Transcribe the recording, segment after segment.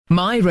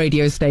My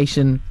radio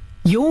station,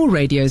 your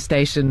radio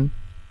station,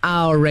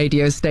 our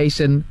radio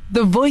station,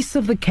 the voice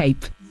of the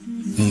Cape.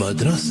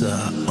 Madrasa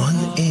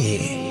on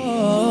air.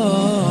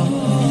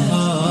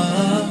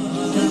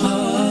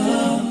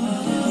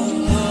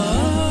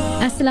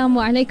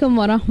 Assalamu alaikum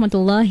wa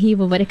rahmatullahi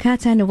wa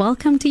barakatuh, and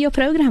welcome to your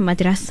program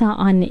Madrasa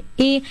on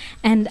Air.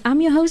 And I'm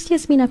your host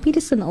Yasmina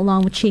Peterson,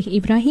 along with Sheikh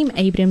Ebrahim.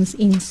 Abraham's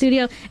in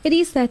studio. It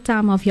is that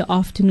time of your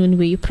afternoon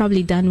where you're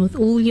probably done with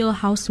all your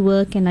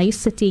housework and now you're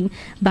sitting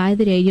by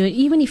the radio.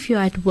 Even if you're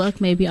at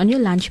work, maybe on your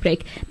lunch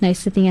break, now you're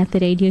sitting at the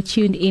radio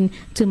tuned in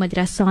to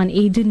Madrasa on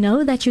Air. Do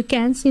know that you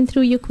can send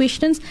through your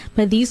questions,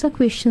 but these are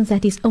questions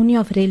that is only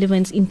of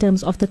relevance in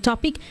terms of the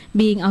topic,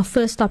 being our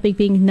first topic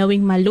being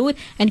knowing my Lord,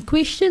 and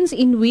questions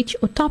in which,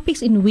 or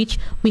topics in which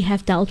we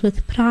have dealt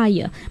with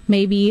prior,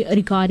 maybe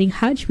regarding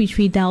Hajj, which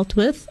we dealt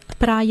with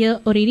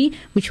prior already,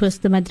 which was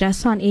the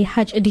Madrasa on Air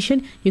Hajj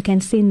edition. You can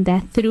send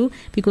that through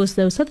because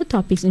those are the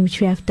topics in which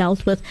we have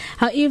dealt with.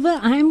 However,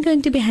 I am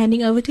going to be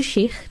handing over to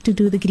Sheikh to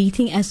do the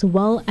greeting as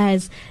well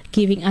as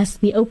giving us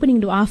the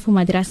opening dua for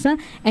Madrasa.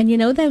 And you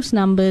know those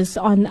numbers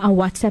on our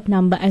WhatsApp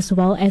number as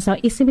well as our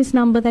SMS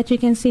number that you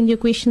can send your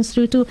questions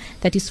through to.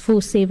 That is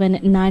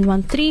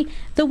 47913.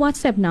 The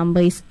WhatsApp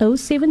number is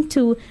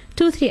 072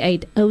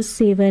 238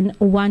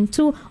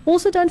 0712.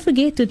 Also, don't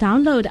forget to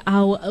download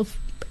our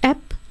app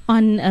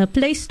on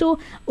Play Store.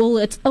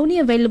 It's only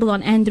available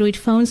on Android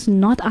phones,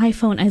 not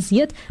iPhone as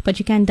yet, but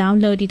you can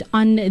download it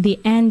on the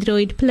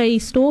Android Play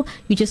Store.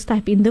 You just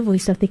type in the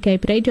Voice of the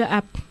Cape Radio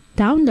app,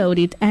 download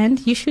it,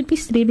 and you should be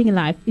streaming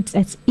live. It's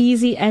as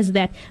easy as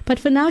that. But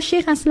for now,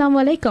 Sheikh,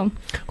 assalamu alaikum.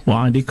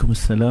 Wa alaikum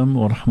assalam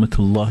wa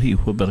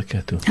rahmatullahi wa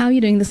barakatuh. How are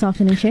you doing this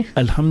afternoon, Sheikh?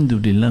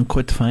 Alhamdulillah,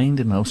 quite fine.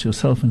 And how's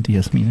yourself and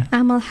Yasmina?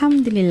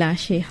 Alhamdulillah,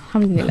 Sheikh.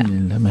 Alhamdulillah.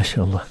 Alhamdulillah,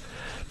 mashallah.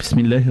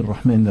 Bismillahir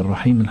Rahmanir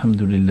Rahim.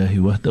 Alhamdulillahi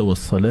wahda wa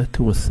salatu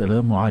wa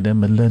salamu ala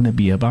man la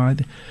nabiyya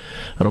ba'd.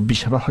 Rabbi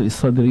shrah li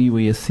sadri wa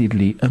yassir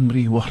li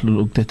amri wa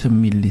hlul 'uqdatam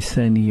min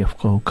lisani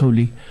yafqahu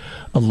qawli.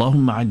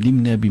 Allahumma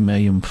 'allimna bima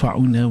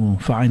yanfa'una wa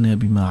anfa'na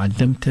bima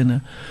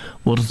 'allamtana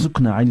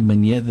warzuqna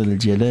 'ilman ya dhal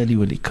jalali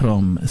wal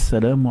ikram.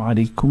 Assalamu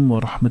alaykum wa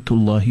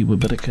rahmatullahi wa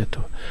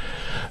barakatuh.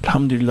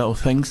 Alhamdulillah, all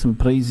thanks and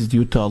praise is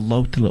due to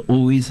Allah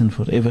always and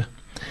forever.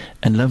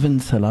 And love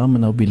and salam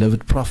on our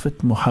beloved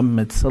Prophet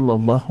Muhammad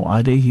sallallahu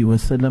alayhi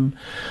wasallam,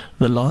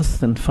 the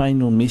last and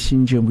final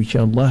messenger which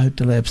Allah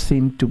have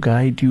sent to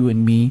guide you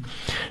and me,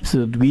 so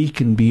that we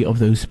can be of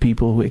those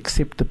people who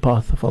accept the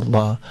path of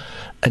Allah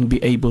and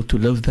be able to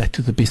live that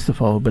to the best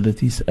of our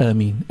abilities.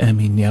 Ameen,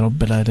 Ameen, Ya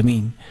Rabbil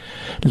Alameen.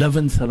 Love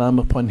and salam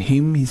upon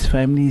him, his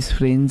family, his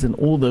friends, and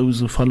all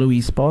those who follow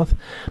his path.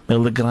 May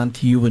Allah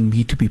grant you and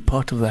me to be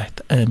part of that.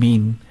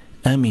 Ameen,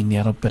 Ameen,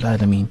 Ya Rabbil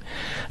Alameen.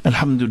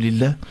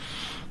 Alhamdulillah.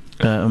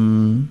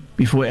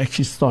 Before I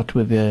actually start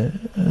with the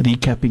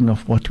recapping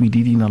of what we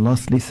did in our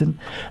last lesson,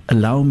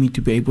 allow me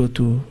to be able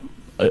to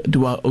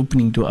do our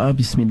opening dua.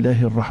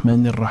 Bismillahir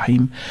Rahmanir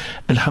Rahim.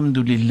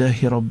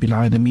 Alhamdulillahi Rabbil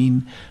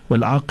Alameen.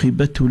 Wal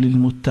aqibatu lil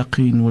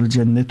muttaqin wal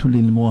jannatu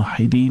lil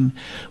muwahhidin.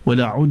 Wa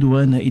la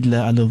udwana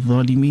illa ala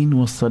al-zalimin.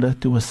 Was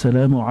salatu was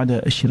salamu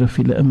ala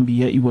ashrafil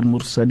anbiya'i wal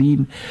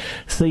mursalin.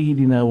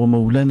 Sayyidina wa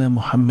mawlana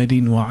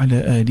Muhammadin wa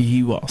ala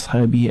alihi wa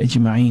ashabihi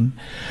ajma'in.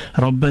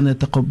 Rabbana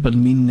taqabbal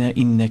minna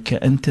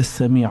innaka antas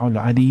sami'ul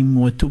alim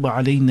wa tub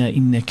alayna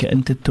innaka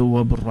antat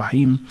tawwabur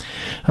rahim.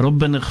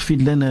 Rabbana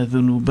ighfir lana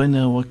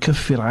dhunubana wa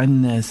kaffir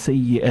عنا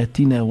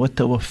سيئاتنا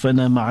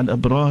وتوفنا مع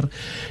الأبرار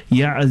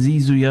يا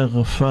عزيز يا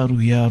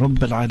غفار يا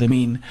رب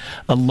العالمين.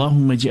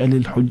 اللهم اجعل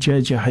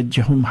الحجاج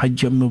حجهم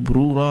حجا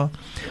مبرورا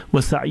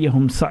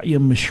وسعيهم سعيا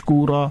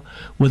مشكورا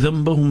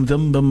وذنبهم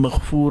ذنبا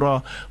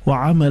مغفورا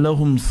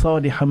وعملهم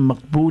صالحا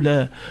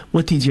مقبولا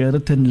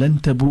وتجارة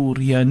لن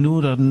تبور. يا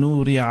نور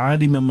النور يا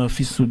عالم ما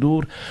في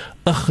الصدور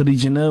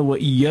أخرجنا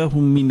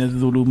وإياهم من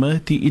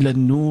الظلمات إلى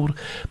النور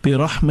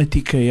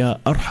برحمتك يا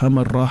أرحم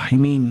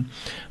الراحمين.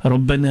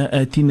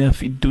 ربنا آتنا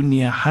في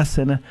الدنيا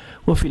حسنة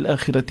وفي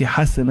الآخرة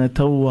حسنة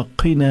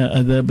وقنا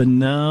عذاب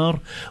النار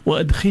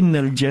وأدخلنا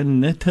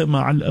الجنة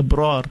مع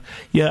الأبرار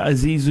يا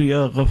عزيز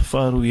يا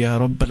غفار يا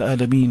رب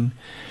العالمين.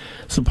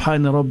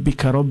 سبحان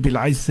ربك رب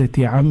العزة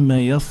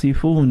عما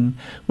يصفون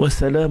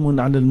وسلام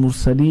على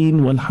المرسلين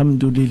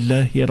والحمد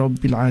لله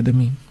رب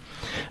العالمين.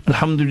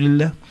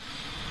 Alhamdulillah.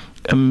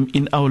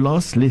 In our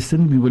last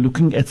lesson, we were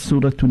looking at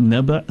Surah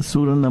An-Naba,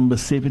 Surah number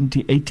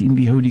 78 in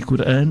the Holy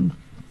Quran.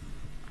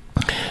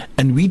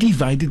 And we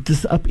divided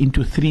this up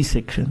into three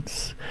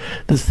sections.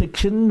 The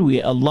section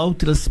where Allah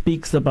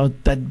speaks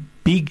about that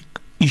big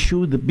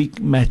issue, the big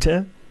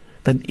matter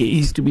that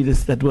is to be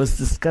that was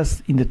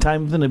discussed in the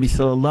time of the Nabi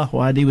sallallahu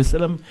alaihi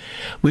wasallam,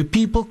 where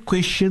people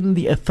question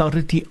the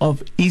authority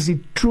of, is it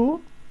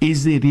true?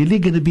 Is there really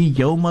going to be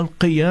Yawm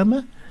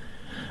al-Qiyamah?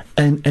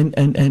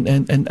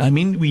 And I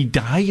mean, we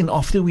die, and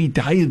after we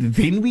die,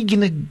 then we're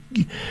gonna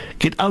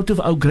get out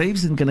of our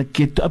graves and gonna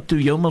get up to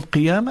Yawm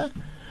al-Qiyamah.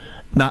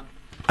 Now,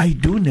 I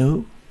do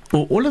know,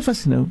 or all of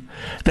us know,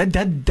 that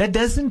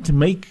doesn't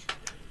make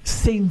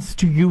sense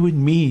to you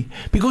and me,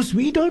 because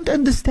we don't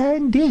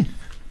understand death.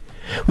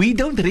 We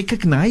don't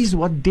recognize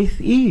what death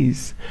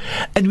is.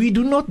 And we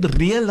do not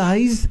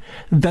realize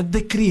that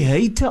the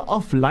creator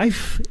of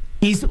life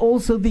is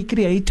also the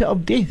creator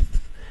of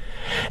death.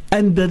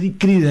 And the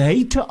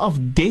creator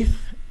of death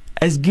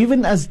has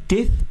given us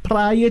death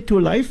prior to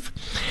life,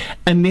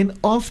 and then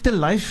after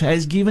life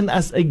has given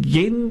us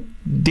again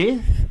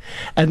death,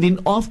 and then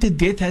after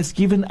death has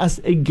given us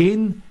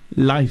again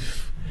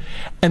life.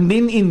 And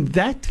then in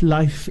that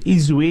life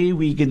is where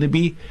we're going to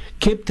be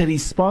kept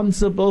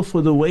responsible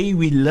for the way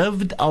we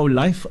lived our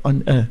life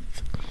on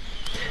earth.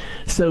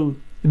 So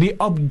the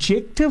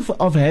objective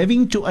of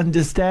having to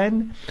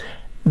understand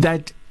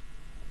that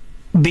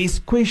there's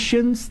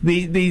questions,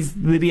 there's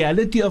the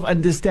reality of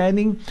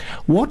understanding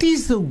what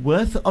is the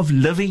worth of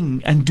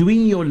living and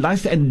doing your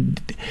life, and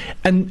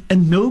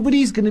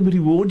nobody's going to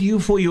reward you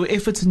for your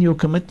efforts and your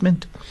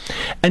commitment,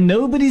 and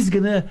nobody's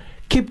going to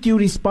keep you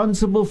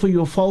responsible for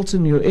your faults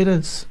and your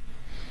errors.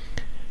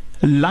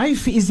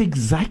 Life is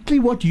exactly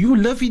what you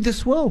live in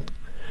this world.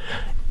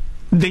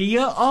 The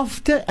year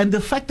after, and the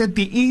fact that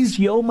there is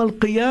Yawm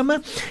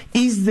al-Qiyamah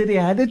is the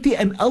reality,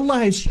 and Allah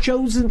has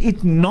chosen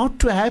it not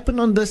to happen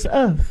on this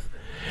earth.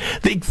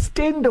 The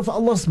extent of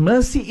Allah's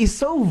mercy is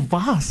so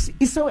vast,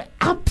 is so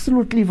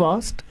absolutely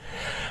vast,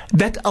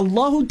 that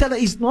Allah Ta'ala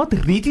is not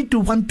ready to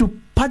want to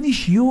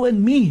punish you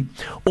and me,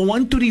 or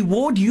want to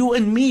reward you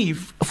and me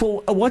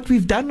for what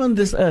we've done on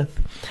this earth.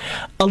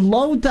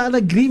 Allah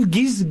Ta'ala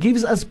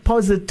gives us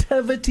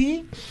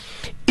positivity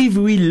if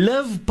we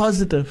live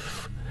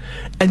positive,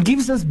 and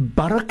gives us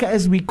barakah,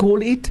 as we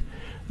call it,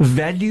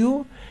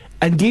 value,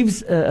 and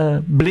gives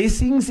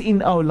blessings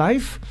in our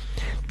life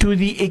to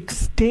the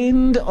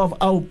extent of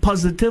our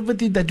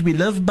positivity that we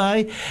live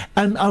by,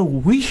 and our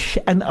wish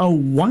and our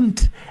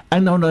want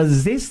and our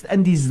zest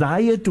and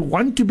desire to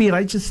want to be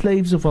righteous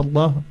slaves of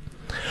Allah,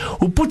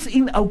 who puts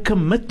in our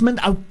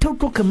commitment, our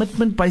total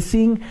commitment, by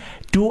saying,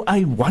 do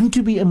I want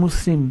to be a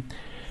Muslim?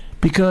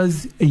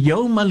 Because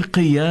Yawm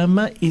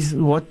al-Qiyamah is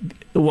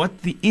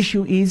what the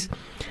issue is,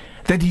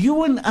 that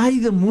you and I,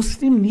 the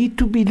Muslim, need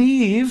to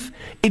believe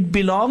it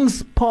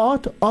belongs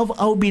part of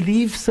our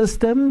belief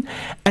system,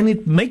 and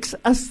it makes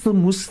us the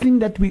Muslim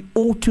that we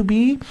ought to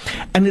be,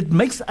 and it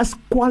makes us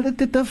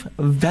qualitative,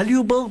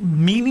 valuable,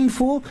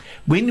 meaningful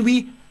when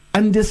we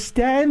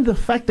understand the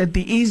fact that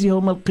there is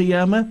Yawm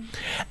al-Qiyamah,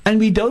 and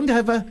we don't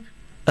have a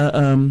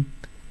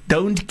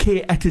don't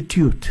care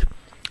attitude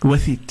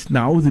with it.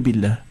 Na'udhu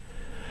billah.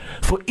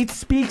 For it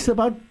speaks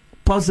about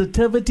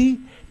positivity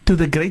to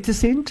the greater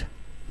sense,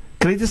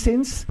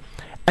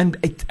 and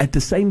at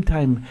the same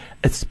time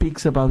it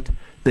speaks about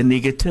the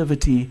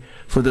negativity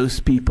for those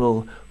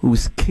people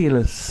who's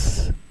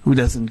careless, who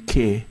doesn't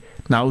care.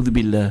 Na'udhu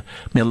billah.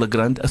 May Allah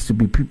grant us to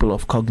be people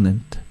of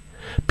cognate,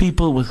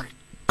 people with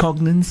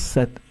cognance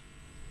that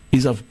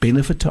is of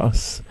benefit to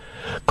us,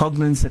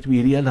 cognance that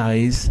we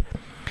realize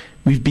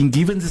we've been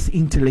given this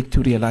intellect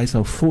to realize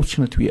how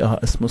fortunate we are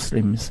as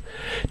Muslims,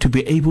 to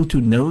be able to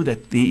know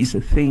that there is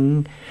a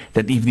thing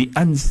that if the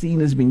unseen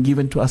has been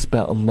given to us by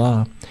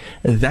Allah,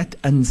 that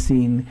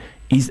unseen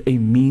is a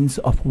means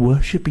of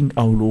worshipping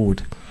our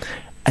Lord.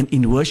 And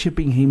in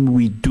worshipping Him,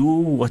 we do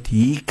what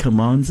He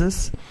commands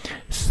us,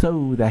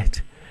 so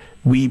that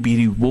we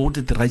be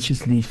rewarded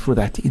righteously for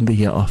that in the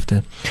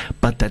hereafter,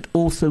 but that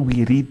also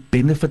we reap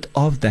benefit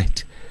of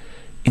that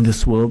in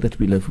this world that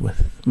we live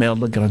with. May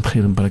Allah grant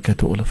khair and barakah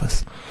to all of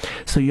us.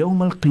 So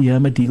Yawm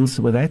al-Qiyamah deals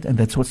with that, and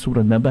that's what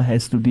Surah Naba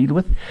has to deal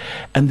with.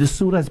 And the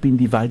surah has been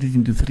divided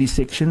into 3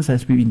 sections,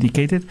 as we've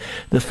indicated.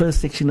 The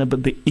first section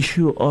about the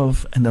issue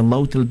of, and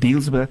Allah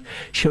deals with that,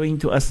 showing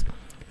to us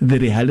the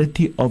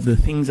reality of the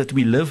things that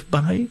we live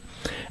by,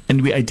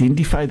 and we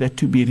identify that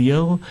to be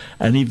real.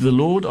 And if the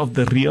Lord of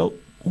the real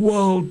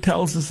world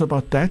tells us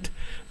about that,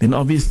 then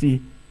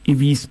obviously if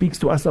He speaks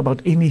to us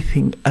about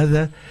anything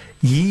other,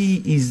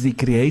 He is the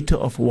creator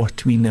of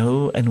what we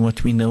know and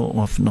what we know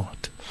of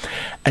not.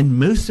 And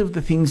most of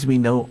the things we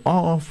know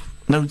of,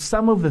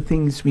 some of the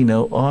things we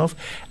know of,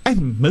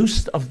 and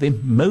most of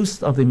them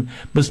most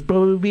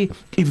probably,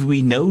 if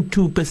we know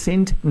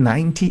 2%,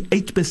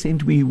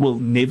 98% we will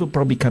never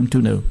probably come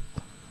to know.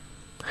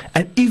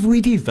 And if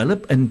we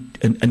develop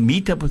and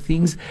meet up with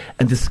things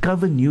and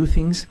discover new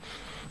things,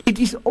 it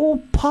is all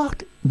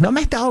part, no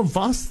matter how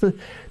vast the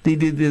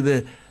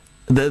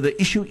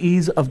issue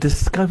is of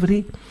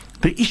discovery.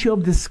 The issue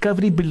of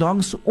discovery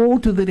belongs all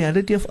to the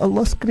reality of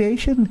Allah's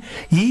creation.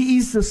 He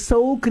is the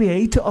sole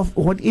creator of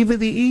whatever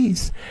there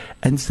is.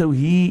 And so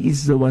He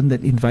is the one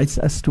that invites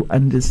us to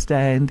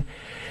understand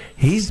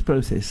His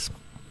process.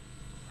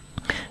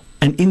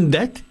 And in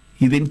that,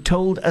 He then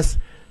told us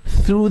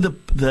through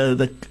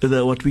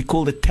the what we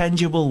call the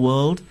tangible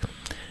world,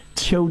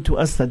 showed to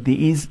us that there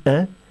is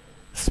a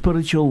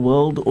spiritual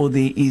world, or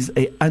there is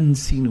an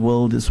unseen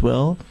world as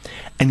well.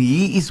 And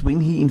He is, when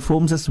He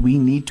informs us, we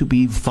need to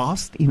be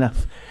vast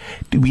enough,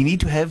 we need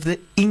to have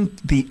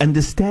the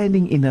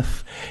understanding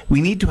enough, we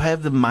need to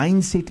have the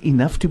mindset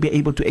enough to be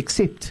able to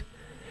accept,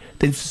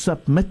 then to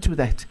submit to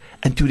that,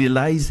 and to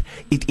realize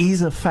it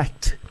is a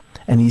fact,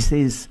 And he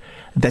says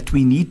that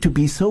we need to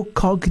be so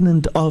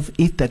cognizant of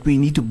it that we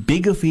need to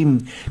beg of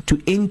him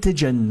to enter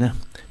Jannah,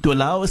 to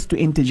allow us to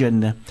enter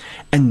Jannah,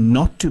 and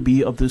not to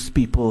be of those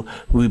people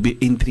who will be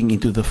entering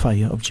into the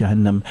fire of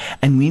Jahannam.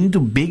 And we need to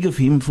beg of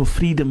him for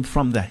freedom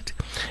from that.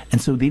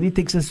 And so then he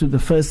takes us to the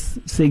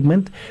first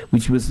segment,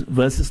 which was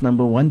verses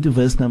number 1 to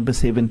verse number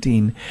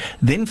 17.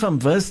 Then from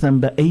verse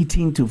number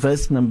 18 to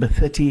verse number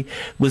 30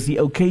 was the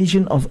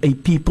occasion of a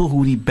people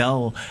who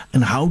rebel,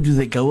 and how do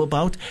they go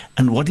about,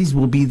 and what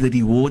will be the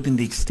reward and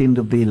the extent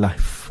of their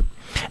life,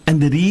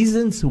 and the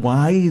reasons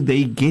why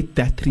they get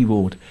that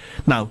reward.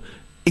 Now,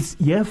 it's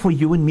here for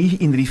you and me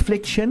in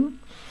reflection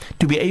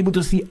to be able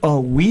to see, are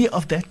we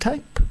of that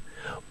type,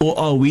 or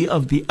are we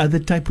of the other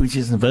type, which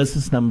is in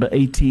verses number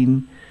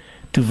 18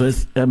 to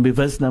verse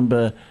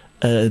number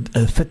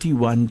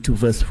 31 to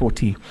verse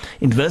 40.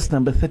 In verse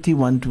number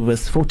 31 to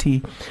verse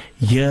 40,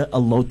 here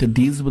Allah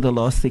deals with the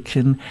last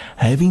section,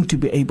 having to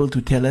be able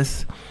to tell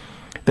us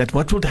that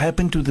what would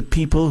happen to the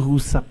people who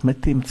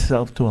submit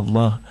themselves to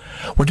Allah.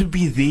 What would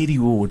be their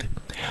reward?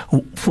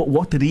 For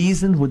what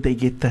reason would they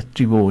get that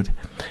reward?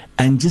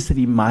 And just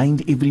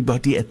remind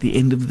everybody at the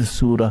end of the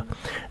surah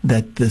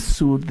that this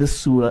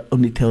surah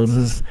only tells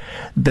us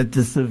that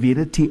the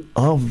severity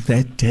of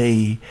that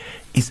day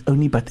is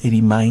only but a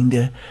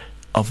reminder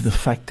of the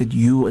fact that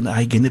you and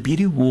I are going to be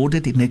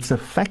rewarded, and it's a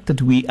fact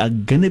that we are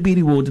going to be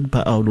rewarded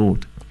by our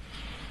Lord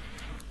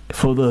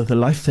for the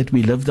life that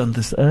we lived on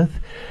this earth.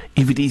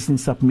 If it is in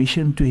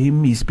submission to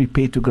him, he is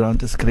prepared to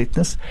grant us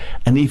greatness.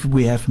 And if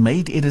we have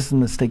made errors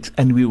and mistakes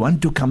and we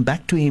want to come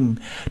back to him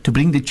to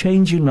bring the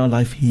change in our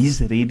life, he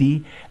is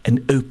ready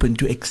and open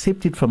to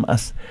accept it from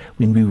us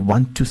when we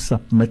want to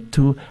submit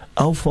to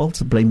our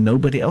faults, blame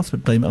nobody else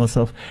but blame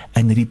ourselves,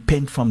 and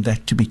repent from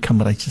that to become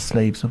righteous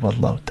slaves of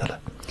Allah Ta'ala.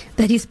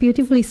 That is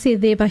beautifully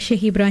said there by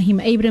Sheikh Ebrahim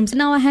Abrams.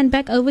 Now I hand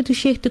back over to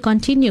Sheikh to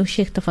continue.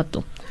 Sheikh,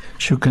 tafaddal.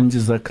 Shukran,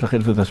 Jazakallah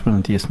khair for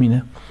that,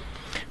 Yasmina.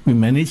 We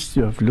managed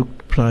to have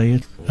looked prior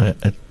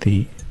at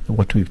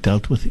what we've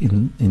dealt with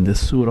in the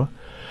surah,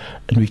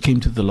 and we came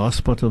to the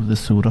last part of the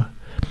surah.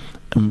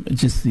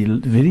 Just the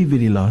very,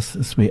 very last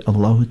is where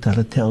Allah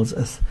Ta'ala tells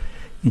us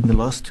in the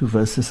last two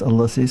verses.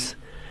 Allah says,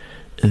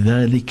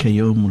 ذَلِكَ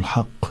يَوْمُ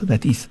الْحَقِّ,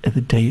 that is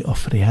the day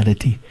of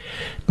reality.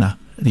 Now,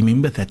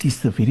 remember, that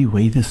is the very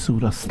way the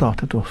surah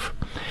started off.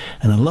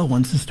 And Allah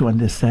wants us to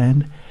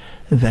understand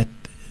that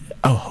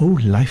our whole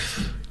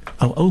life,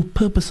 our whole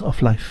purpose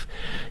of life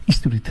is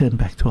to return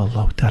back to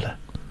Allah Ta'ala.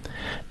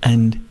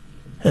 And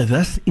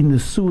thus in the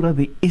surah,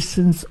 the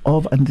essence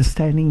of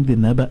understanding the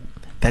Naba,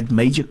 that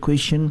major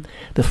question,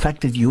 the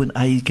fact that you and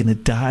I are going to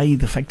die,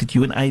 the fact that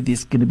you and I,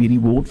 there's going to be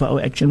reward for our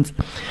actions,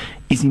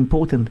 is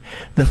important.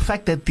 The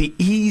fact that there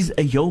is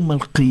a Yawm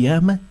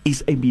al-Qiyamah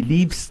is a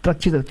belief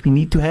structure that we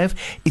need to have.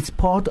 It's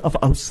part of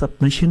our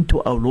submission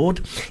to our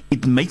Lord.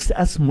 It makes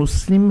us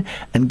Muslim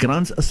and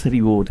grants us a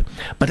reward.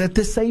 But at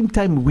the same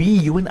time,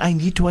 you and I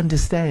need to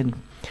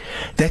understand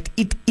that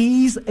it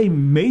is a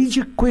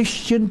major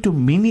question to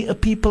many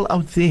people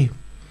out there.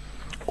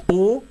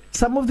 Or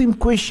some of them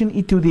question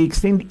it to the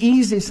extent,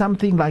 is there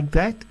something like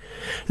that?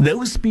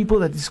 Those people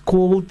that is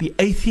called the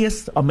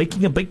atheists are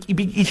making a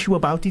big issue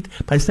about it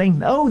by saying,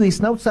 no,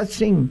 there's no such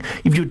thing.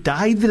 If you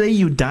die today,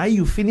 you die,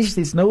 you finish.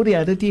 There's no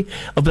reality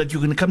of that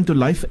you're going to come to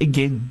life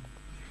again.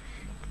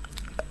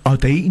 Are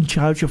they in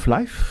charge of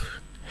life?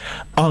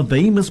 Are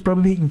they most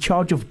probably in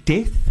charge of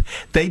death?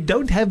 They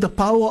don't have the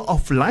power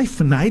of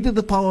life, neither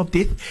the power of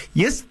death.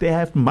 Yes, they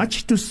have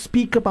much to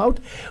speak about,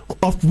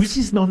 of which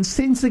is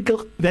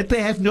nonsensical, that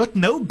they have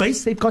no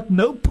base, they've got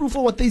no proof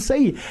of what they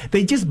say.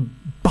 They just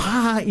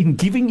bar in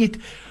giving it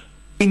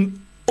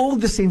in all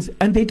the sense.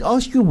 And they'd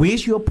ask you,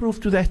 where's your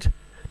proof to that?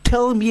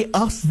 Tell me,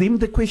 ask them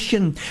the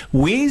question,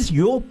 where's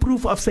your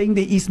proof of saying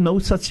there is no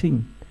such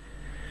thing?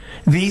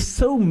 There's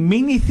so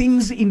many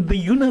things in the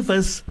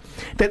universe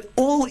that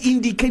all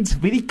indicates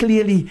very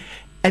clearly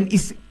and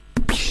is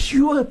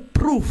pure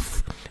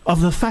proof of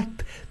the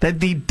fact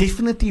that there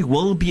definitely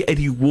will be a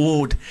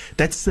reward.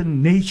 That's the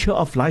nature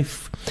of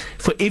life.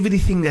 For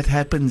everything that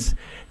happens,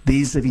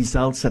 there's the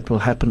results that will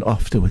happen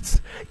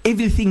afterwards.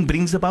 Everything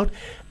brings about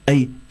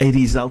a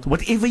result.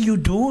 Whatever you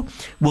do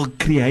will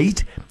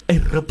create a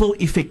ripple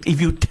effect. If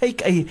you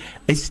take a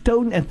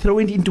stone and throw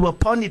it into a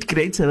pond, it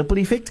creates a ripple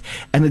effect,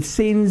 and it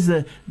sends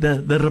the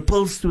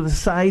ripples to the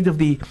side of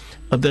the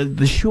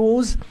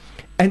shores,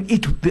 and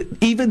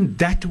even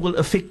that will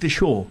affect the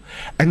shore,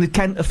 and it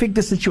can affect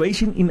the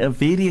situation in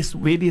various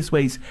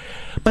ways.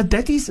 But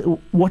that is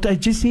what I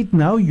just said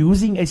now.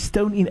 Using a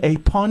stone in a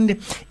pond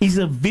is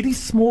a very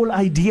small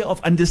idea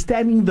of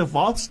understanding the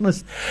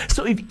vastness.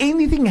 So if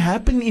anything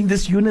happened in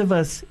this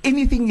universe,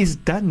 anything is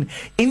done,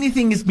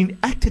 anything has been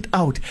acted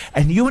out,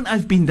 and you and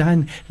I've been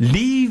done,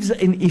 leaves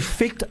an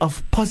effect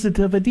of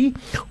positivity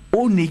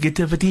or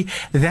negativity,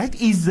 that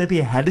is the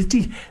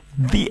reality.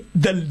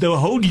 The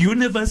whole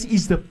universe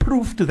is the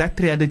proof to that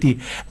reality,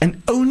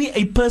 and only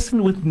a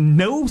person with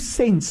no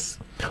sense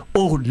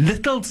or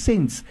little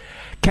sense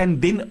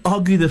can then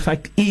argue the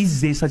fact,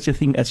 is there such a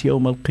thing as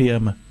Yawm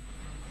al-Qiyamah?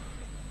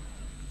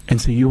 And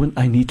so you and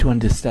I need to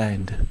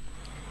understand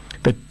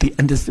That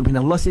when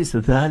Allah says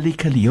ذَلِكَ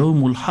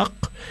الْيَوْمُ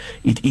الْحَقِّ,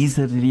 it is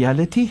a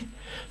reality.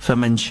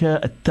 فَمَنْ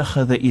شَاءَ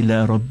اتَّخَذَ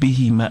إِلَىٰ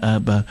رَبِّهِ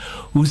مَآبًا.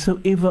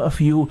 Whosoever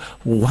of you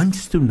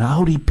wants to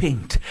now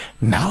repent,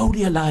 now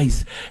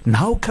realize,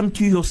 now come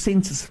to your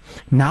senses,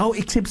 now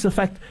accepts the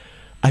fact,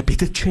 I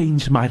better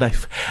change my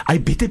life, I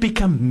better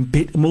become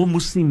more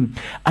Muslim,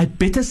 I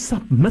better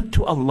submit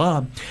to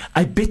Allah,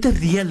 I better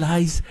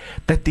realize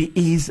that there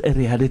is a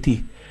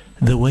reality.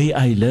 The way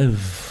I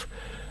live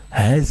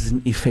has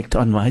an effect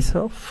on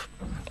myself,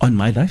 on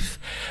my life,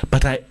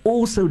 but I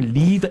also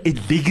leave a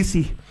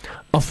legacy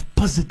of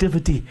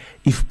positivity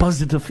if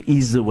positive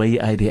is the way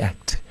I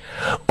react.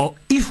 Or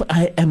if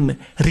I am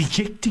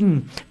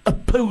rejecting,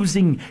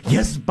 opposing,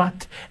 yes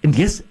but, and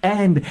yes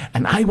and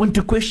I want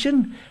to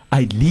question,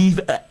 I leave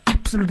an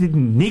absolutely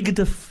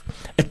negative,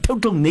 a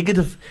total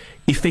negative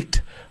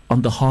effect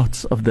on the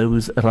hearts of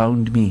those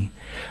around me,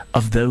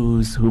 of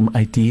those whom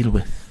I deal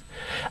with.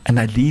 And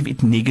I leave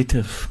it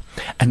negative,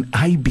 and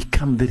I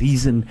become the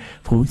reason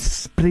for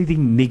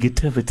spreading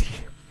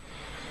negativity,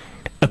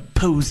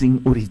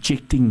 opposing or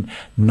rejecting,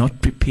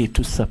 not prepared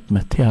to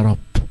submit. Ya Rab.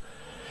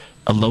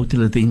 Allah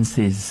Ta'ala then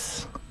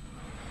says,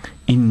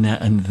 Inna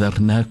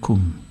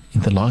anzarnakum,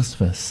 in the last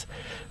verse,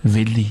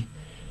 verily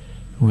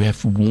we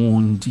have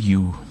warned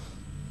you,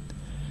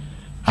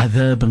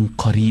 adhaban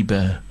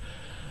qariba,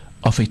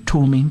 of a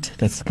torment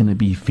that's going to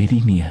be very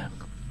near.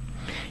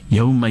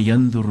 يَوْمَ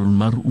يَنْظُرُ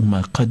الْمَرْءُ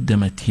مَا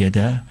قَدَّمَتْ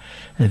يَدَاهُ.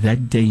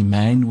 That day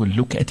man will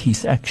look at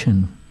his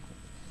action,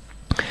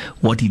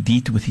 what he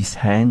did with his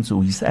hands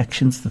or his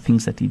actions, the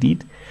things that he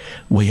did.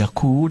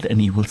 وَيَقُولُ,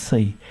 and he will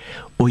say,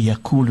 or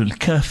يَقُولُ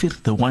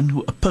الْكَافِرُ, the one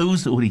who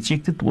opposed or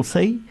rejected will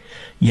say,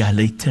 يَا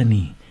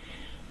لَيْتَنِي,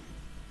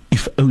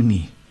 if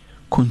only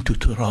كُنْتُ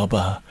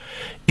تُرَابًا,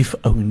 if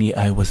only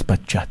I was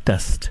but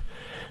dust,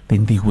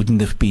 then there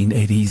wouldn't have been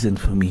a reason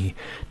for me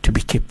to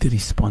be kept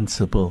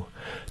responsible,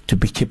 to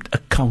be kept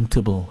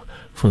accountable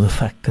for the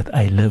fact that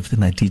I lived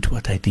and I did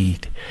what I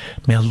did.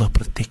 May Allah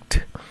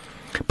protect.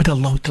 But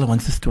Allah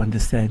wants us to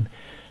understand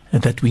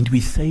that when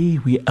we say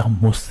we are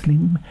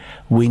Muslim,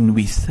 when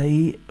we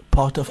say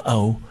part of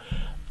our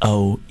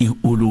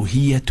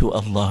uluhiyya to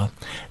Allah,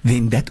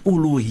 then that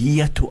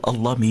uluhiyya to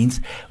Allah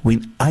means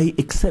when I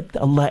accept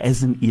Allah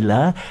as an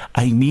ilah,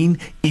 I mean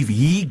if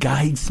He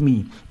guides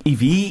me,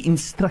 if He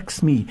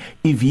instructs me,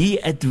 if He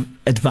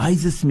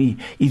advises me,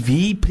 if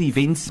He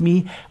prevents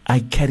me, I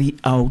carry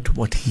out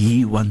what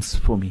He wants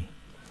for me.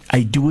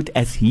 I do it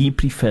as He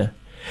prefers.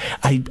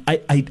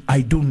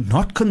 I do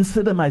not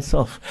consider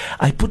myself.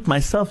 I put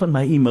myself and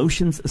my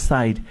emotions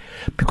aside,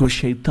 because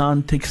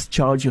shaitan takes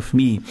charge of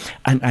me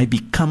and I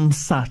become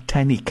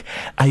satanic.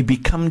 I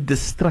become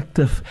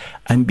destructive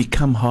and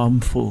become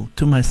harmful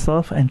to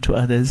myself and to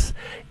others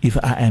if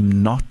I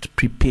am not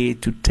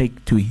prepared to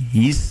take to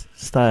His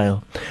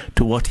style,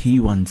 to what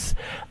He wants.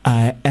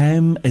 I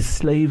am a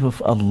slave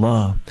of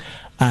Allah.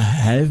 I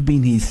have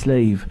been His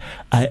slave.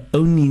 I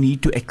only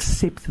need to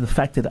accept the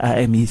fact that I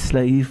am His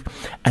slave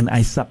and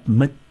I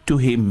submit to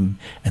Him,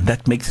 and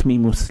that makes me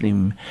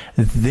Muslim.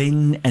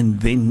 Then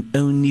and then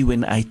only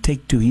when I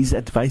take to His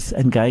advice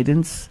and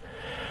guidance,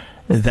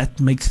 that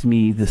makes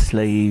me the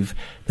slave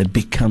that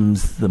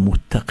becomes the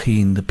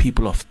muttaqeen, the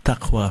people of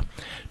taqwa,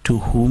 to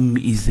whom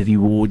is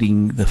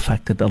rewarding the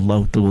fact that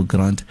Allah will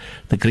grant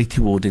the great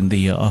reward in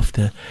the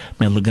hereafter.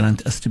 May Allah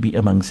grant us to be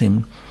amongst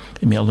them.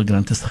 May Allah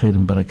grant us khair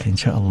and barakah,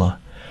 inshaAllah.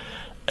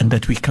 And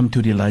that we come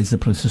to realize the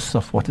process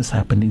of what has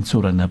happened in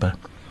Surah Naba.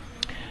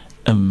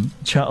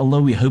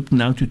 Inshallah, we hope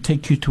now to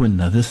take you to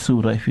another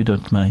surah, if you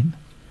don't mind,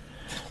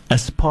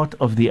 as part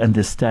of the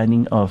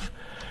understanding of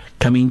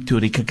coming to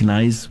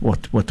recognize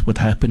what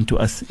happened to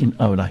us in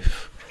our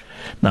life.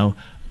 Now,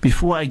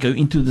 before I go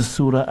into the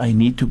surah, I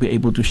need to be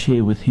able to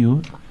share with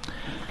you,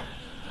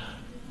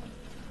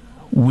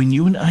 when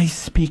you and I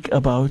speak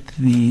about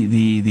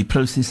the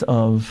process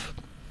of,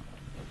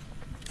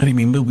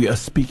 remember, we are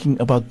speaking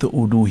about the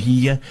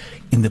uluhiyya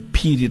in the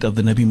period of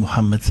the Nabi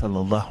Muhammad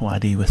sallallahu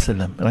alaihi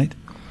wasallam, right?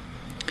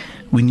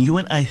 When you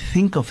and I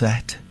think of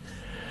that,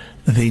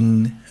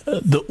 then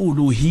the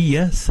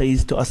uluhiyya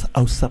says to us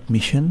our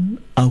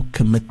submission, our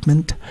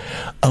commitment,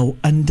 our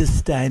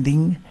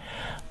understanding,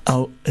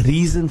 our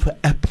reason for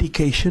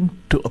application,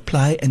 to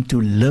apply and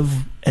to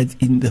live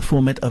in the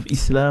format of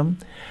Islam,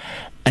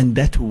 and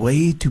that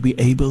way to be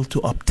able to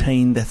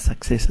obtain that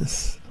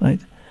successes, right?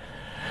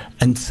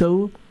 And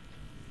so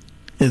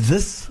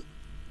this,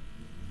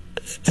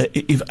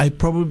 if I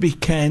probably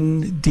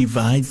can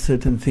divide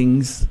certain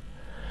things,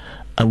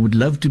 I would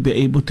love to be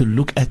able to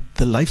look at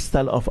the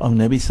lifestyle of our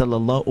Nabi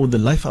sallallahu, or the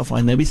life of our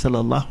Nabi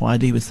sallallahu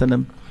alaihi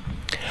wasallam.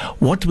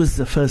 What was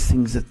the first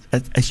things that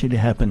actually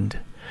happened?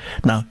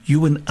 Now,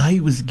 you and I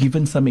was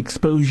given some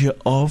exposure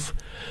of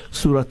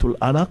Surah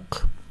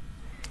Al-Alaq,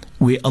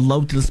 where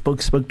Allah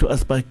spoke to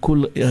us by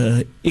Kul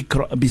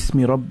Iqra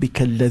bismi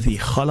rabbika alladhi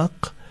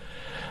khalaq.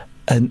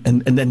 And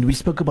then we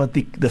spoke about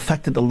the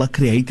fact that Allah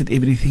created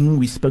everything.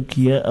 We spoke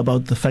here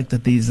about the fact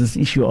that there is this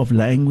issue of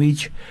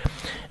language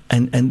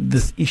and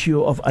this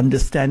issue of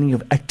understanding,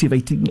 of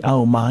activating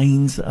our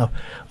minds,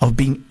 of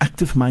being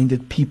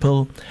active-minded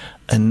people,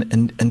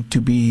 and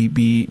to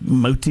be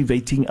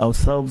motivating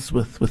ourselves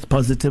with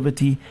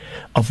positivity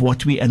of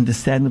what we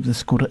understand of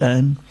this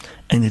Quran,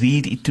 and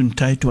read it and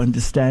try to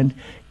understand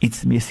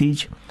its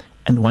message,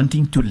 and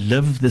wanting to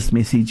live this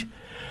message.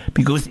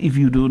 Because if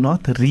you do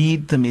not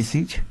read the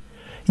message,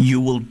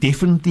 you will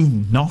definitely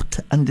not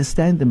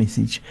understand the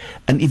message.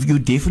 And if you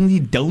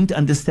definitely don't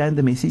understand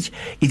the message,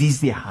 it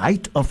is the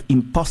height of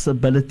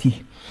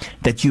impossibility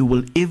that you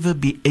will ever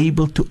be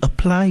able to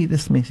apply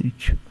this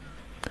message.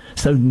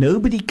 So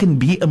nobody can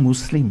be a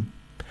Muslim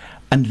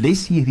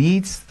unless he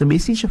reads the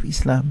message of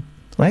Islam,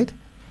 right?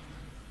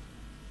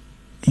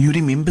 You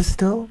remember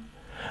still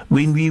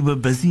when we were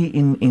busy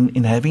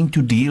in having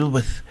to deal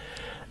with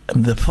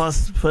the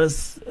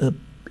first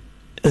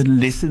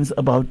lessons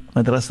about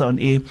Madrasa on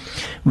Air,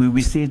 where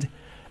we said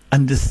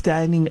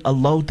understanding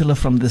Allah Ta'ala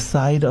from the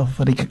side of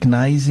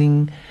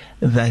recognizing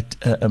that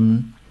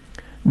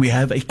we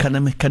have a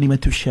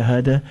kalima to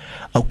shahada.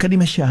 Our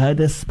kalima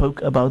shahada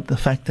spoke about the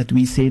fact that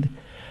we said,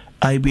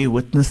 I bear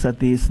witness that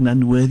there is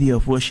none worthy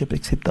of worship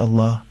except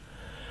Allah.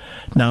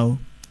 Now,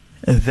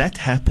 that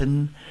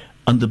happened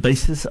on the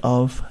basis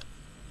of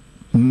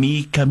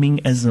me coming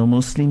as a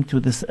Muslim to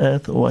this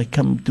earth, or I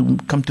come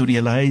to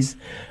realize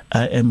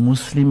I am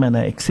Muslim and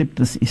I accept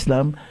this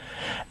Islam.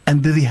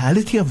 And the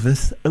reality of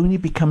this only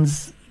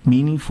becomes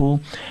meaningful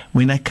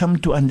when I come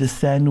to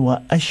understand wa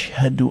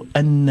ashhadu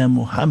anna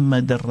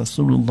Muhammadar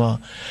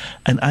Rasulullah,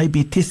 and I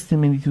bear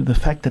testimony to the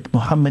fact that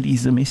Muhammad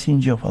is the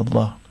messenger of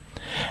Allah.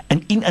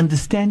 And in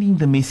understanding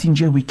the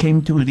messenger, we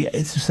came to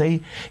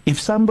say,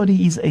 if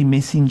somebody is a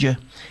messenger,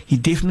 he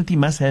definitely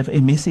must have a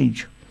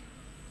message.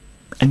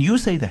 And you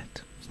say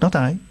that, not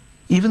I.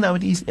 Even though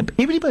it is,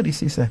 everybody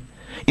says that.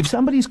 If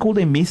somebody is called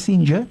a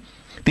messenger,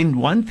 then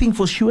one thing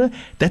for sure,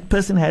 that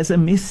person has a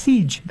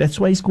message. That's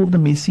why he's called the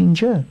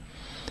messenger.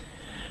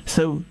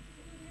 So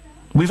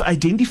we've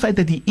identified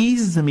that he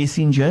is the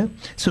messenger,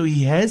 so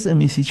he has a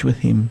message with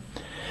him.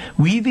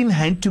 We then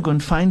had to go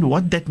and find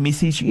what that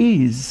message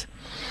is.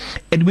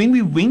 And when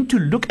we went to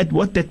look at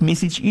what that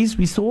message is,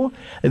 we saw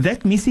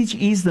that message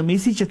is the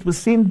message that was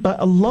sent by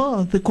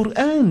Allah, the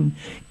Quran.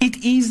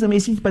 It is the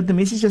message, but the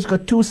message has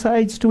got two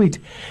sides to it.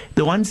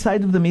 The one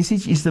side of the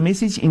message is the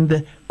message in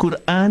the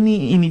Quran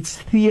in its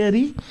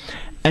theory,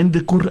 and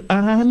the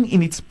Quran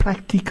in its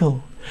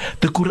practical.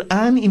 The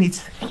Quran in its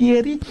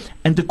theory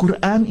and the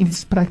Quran in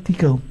its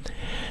practical.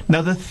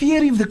 Now the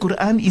theory of the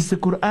Quran is the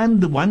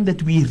Quran, the one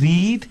that we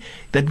read,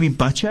 that we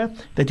butcher,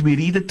 that we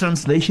read the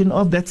translation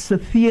of. That's the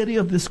theory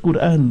of this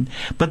Quran.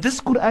 But this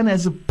Quran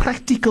has a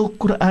practical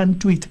Quran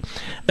to it.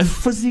 A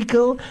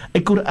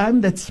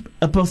Quran that's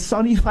a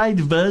personified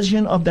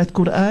version of that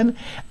Quran.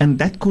 And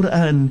that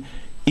Quran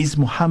is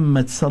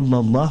Muhammad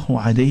sallallahu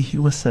alayhi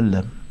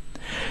wasallam.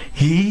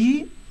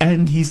 He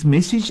and his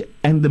message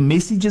and the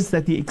messages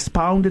that he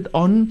expounded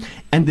on,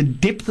 and the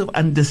depth of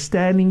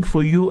understanding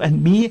for you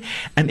and me,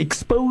 and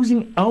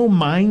exposing our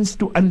minds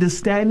to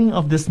understanding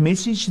of this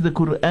message, the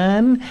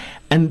Quran,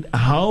 and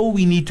how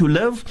we need to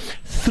live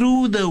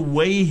through the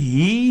way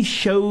he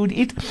showed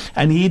it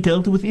and he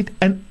dealt with it.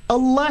 And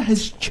Allah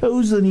has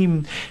chosen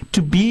him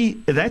to be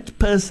that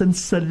person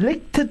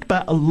selected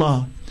by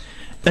Allah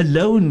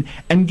alone,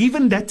 and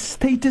given that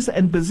status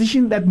and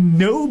position that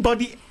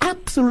nobody,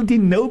 absolutely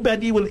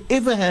nobody, will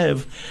ever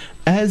have,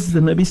 as the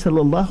Nabi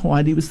sallallahu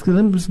alaihi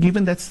wasallam was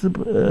given that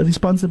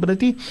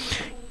responsibility.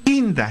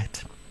 In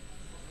that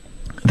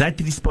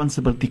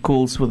responsibility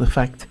calls for the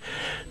fact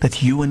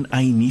that you and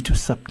I need to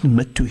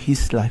submit to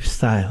his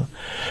lifestyle.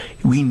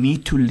 We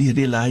need to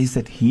realize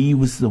that he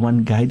was the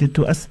one guided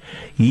to us.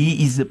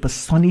 He is the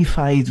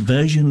personified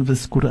version of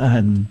this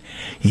Quran.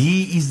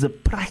 He is the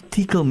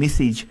practical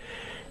message.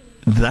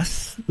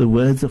 Thus, the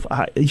words of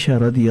Aisha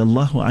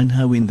radiallahu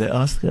anha, when they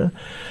asked her,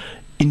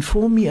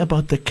 inform me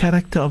about the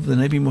character of the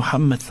Nabi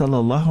Muhammad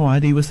sallallahu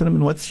alayhi wa sallam.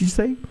 And what did she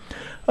say?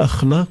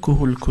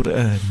 Akhlaquhu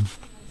al-Quran.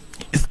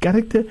 His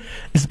character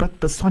is but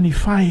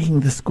personifying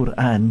this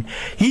Quran.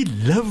 He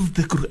loved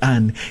the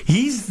Quran.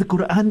 He's the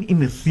Quran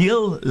in a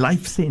real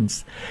life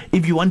sense.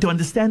 If you want to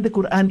understand the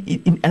Quran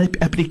in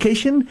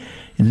application,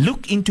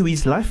 look into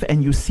his life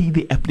and you see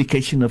the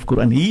application of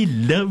Quran. He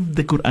loved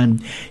the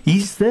Quran.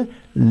 He's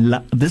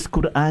this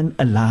Quran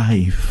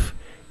alive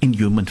in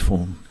human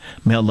form.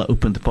 May Allah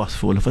open the path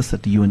for all of us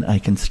that you and I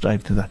can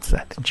strive to that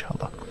set,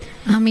 inshallah.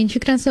 Ameen.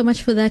 Shukran so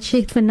much for that,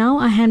 Sheikh. For now,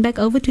 I hand back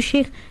over to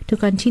Sheikh to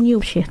continue.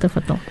 Sheikh,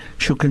 tafadhal.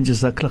 Shukran,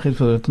 jazakallah khair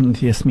for that,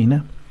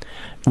 Yasmina.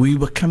 We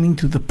were coming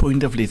to the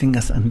point of letting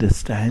us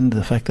understand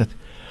the fact that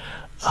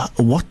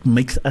what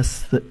makes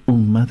us the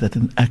ummah that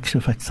in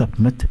actual fact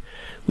submit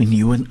when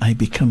you and I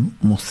become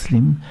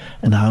Muslim,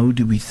 and how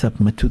do we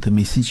submit to the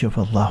message of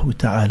Allah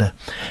Ta'ala,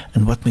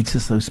 and what makes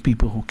us those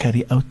people who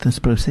carry out this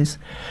process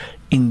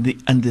in the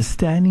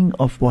understanding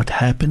of what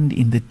happened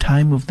in the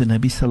time of the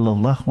Nabi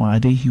Sallallahu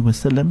Alaihi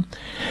Wasallam,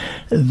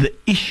 the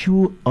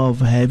issue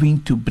of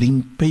having to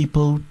bring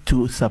people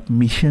to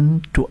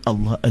submission to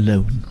Allah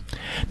alone.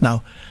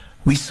 Now,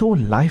 we saw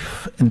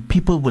life and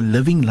people were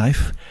living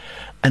life,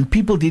 and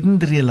people didn't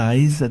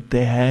realize that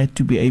they had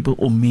to be able,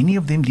 or many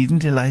of them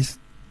didn't realize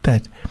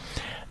that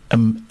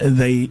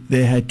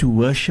they had to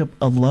worship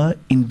Allah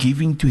in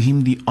giving to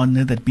Him the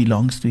honor that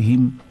belongs to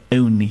Him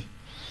only.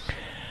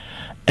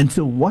 And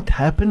so what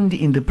happened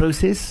in the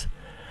process?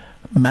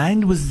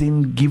 Man was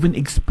then given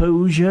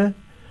exposure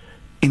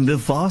in the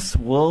vast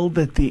world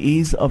that there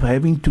is of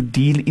having to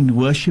deal in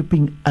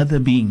worshipping other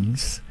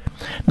beings.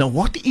 Now,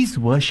 what is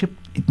worship?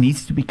 It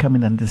needs to become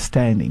an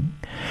understanding.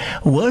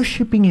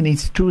 Worshipping in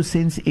its true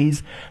sense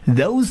is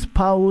those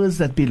powers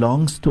that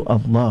belongs to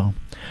Allah,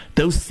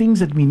 those things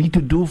that we need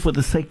to do for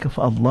the sake of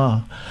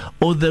Allah,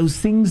 or those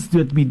things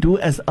that we do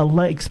as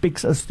Allah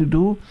expects us to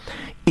do,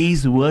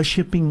 is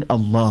worshipping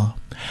Allah.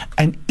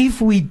 And if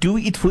we do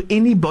it for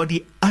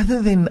anybody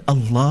other than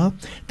Allah,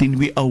 then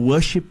we are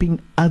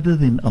worshipping other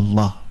than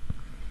Allah.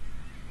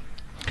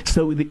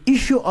 So the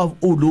issue of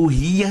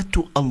uluhiyyah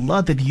to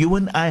Allah, that you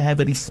and I have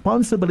a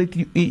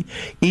responsibility,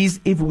 is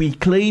if we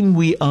claim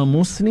we are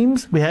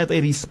Muslims, we have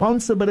a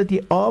responsibility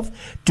of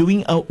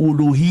doing our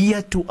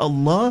uluhiyyah to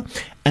Allah,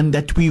 and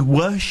that we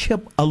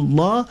worship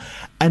Allah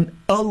and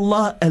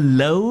Allah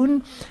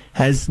alone,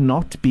 has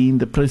not been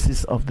the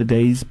process of the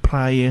days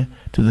prior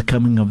to the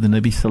coming of the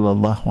Nabi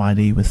sallallahu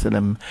alaihi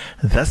wasallam.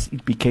 Thus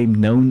it became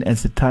known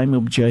as the time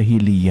of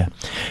Jahiliyyah.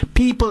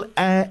 People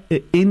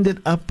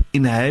ended up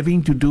in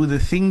having to do the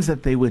things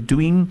that they were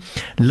doing,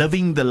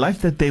 living the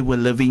life that they were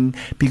living,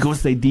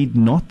 because they did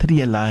not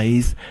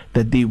realize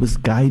that there was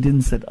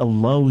guidance that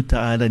Allah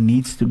Ta'ala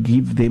needs to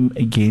give them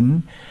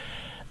again.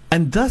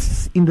 And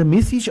thus, in the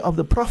message of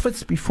the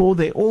prophets before,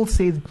 they all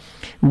said,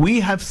 we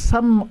have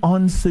some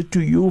answer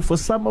to you for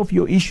some of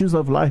your issues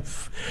of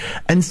life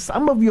and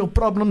some of your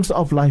problems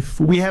of life.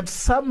 We have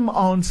some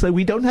answer.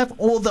 We don't have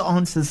all the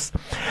answers.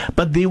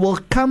 But there will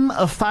come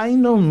a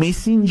final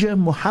messenger,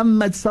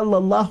 Muhammad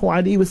sallallahu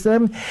alaihi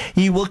wasallam.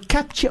 He will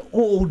capture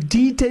all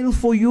detail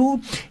for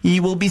you. He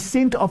will be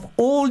sent of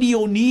all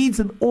your needs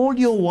and all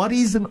your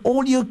worries and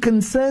all your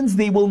concerns.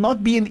 There will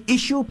not be an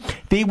issue.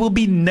 There will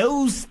be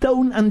no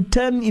stone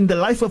unturned in the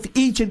life of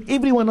each and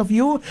every one of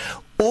you.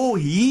 Or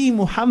he,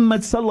 Muhammad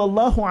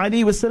sallallahu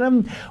alaihi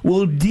wasallam,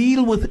 will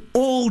deal with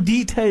all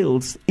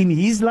details in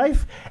his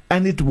life,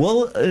 and it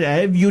will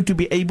have you to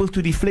be able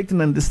to reflect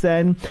and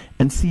understand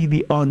and see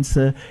the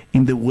answer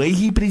in the way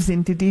he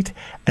presented it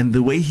and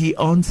the way he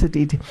answered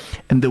it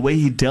and the way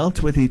he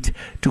dealt with it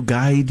to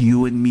guide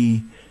you and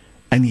me.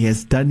 And he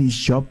has done his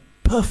job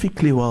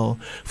perfectly well,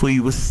 for he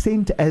was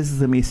sent as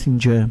the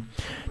messenger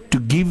to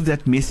give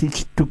that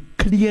message, to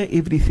clear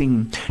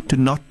everything, to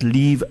not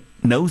leave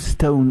no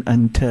stone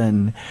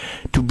unturned,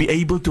 to be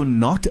able to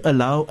not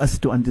allow us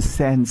to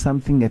understand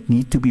something that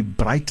need to be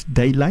bright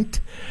daylight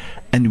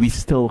and we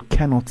still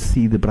cannot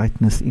see the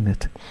brightness in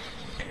it.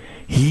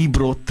 He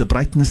brought the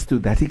brightness to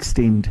that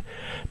extent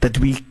that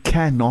we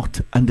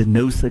cannot under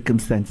no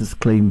circumstances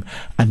claim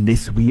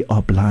unless we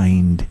are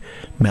blind.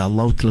 May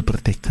Allah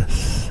protect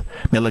us.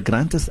 May Allah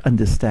grant us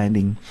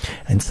understanding.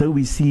 And so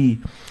we see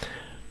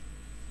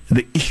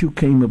the issue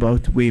came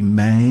about where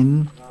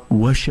man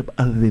worship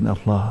other than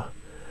Allah.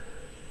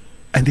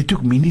 And they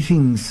took many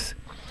things,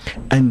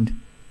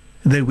 and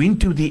they went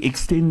to the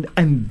extent,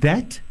 and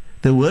that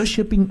the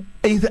worshipping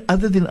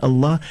other than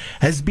Allah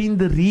has been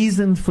the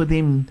reason for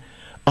them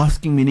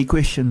asking many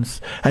questions,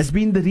 has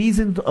been the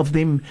reason of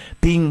them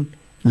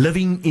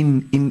living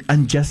in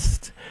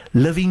unjust,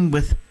 living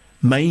with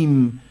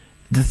maim,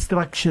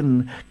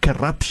 destruction,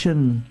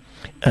 corruption,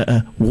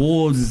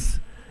 wars,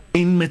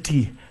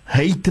 enmity,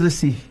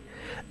 hatred.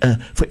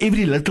 For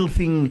every little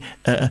thing,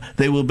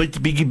 they will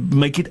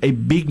make it a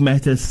big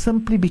matter,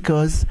 simply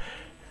because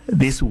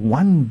there's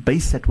one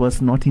base that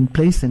was not in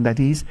place, and that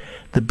is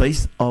the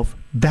base of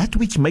that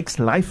which makes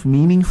life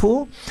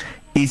meaningful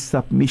is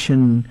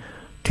submission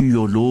to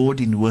your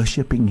Lord in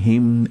worshipping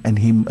Him and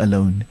Him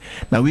alone.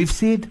 Now we've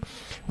said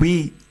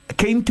we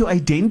came to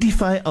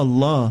identify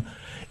Allah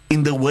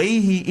in the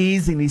way He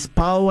is, in His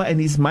power and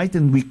His might,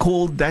 and we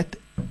called that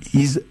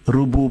His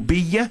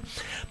rububiyyah.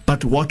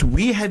 But what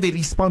we have a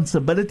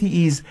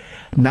responsibility is,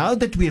 now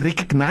that we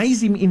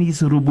recognize Him in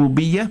His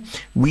rububiyyah,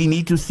 we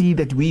need to see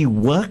that we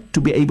work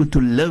to be able to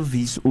live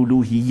His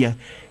uluhiyyah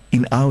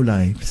in our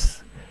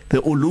lives.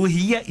 The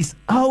uluhiyyah is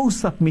our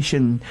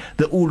submission.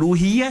 The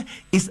uluhiyyah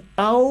is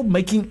our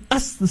making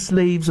us the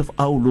slaves of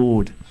our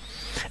Lord,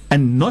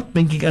 and not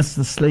making us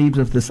the slaves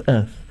of this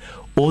earth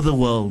or the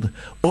world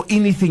or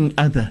anything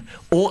other,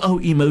 or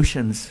our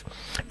emotions.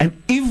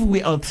 And if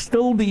we are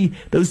still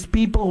those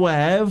people who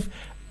have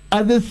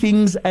other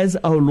things as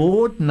our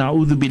Lord,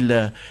 na'udhu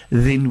billah,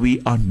 then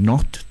we are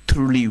not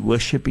truly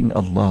worshipping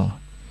Allah.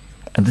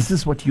 And this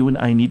is what you and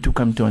I need to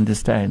come to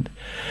understand.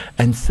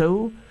 And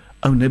so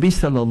our Nabi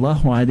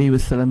sallallahu alaihi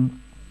wasallam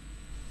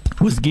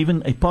was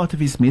given a part of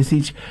his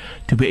message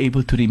to be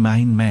able to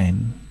remind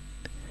man.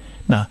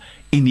 Now,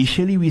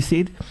 initially we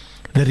said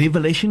the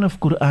revelation of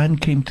Quran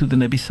came to the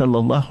Nabi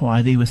sallallahu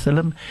alaihi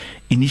wasallam.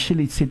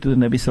 Initially it said to the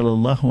Nabi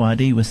sallallahu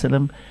alaihi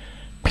wasallam,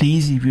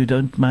 please, if you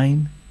don't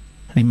mind,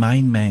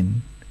 remind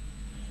man.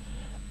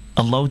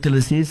 Allah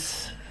Ta'ala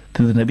says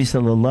to the Nabi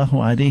sallallahu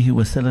alayhi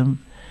wasallam,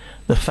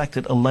 the fact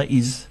that Allah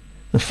is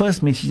the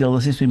first message.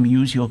 Allah says, when you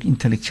use your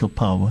intellectual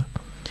power,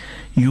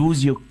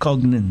 use your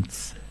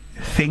cognizance,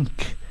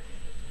 think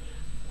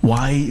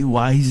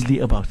wisely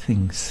about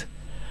things,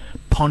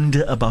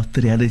 ponder about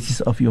the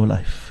realities of your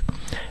life,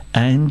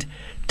 and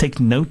take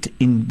note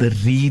in the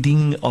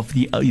reading of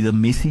the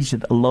message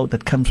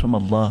that comes from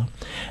Allah,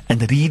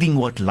 and reading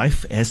what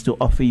life has to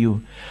offer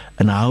you,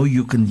 and how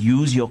you can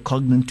use your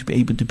cognizance to be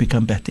able to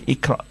become better.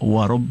 Ikra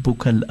wa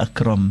rabbukal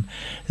akram.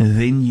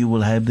 Then you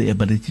will have the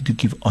ability to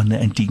give honor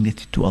and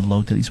dignity to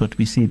Allah. That is what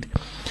we said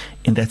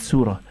in that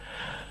surah.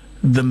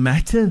 The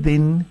matter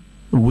then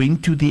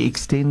went to the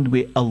extent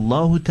where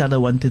Allah Ta'ala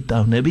wanted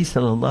our Nabi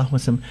sallallahu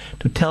alaihi wasallam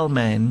to tell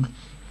man,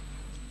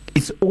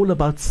 it's all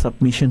about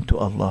submission to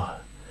Allah.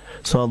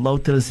 So Allah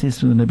Ta'ala says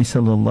to the Nabi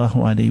sallallahu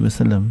alayhi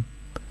wasallam,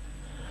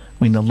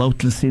 when Allah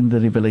Ta'ala sent the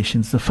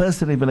revelations, the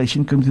first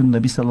revelation comes to the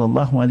Nabi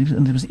sallallahu alayhi wasallam,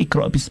 and it was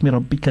Iqra bismi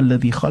rabbika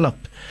alladhi khalaq.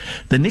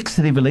 The next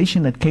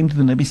revelation that came to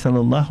the Nabi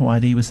sallallahu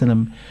alayhi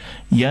wasallam,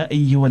 Ya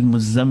ayyuhal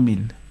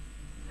muzammil,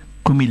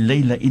 qumil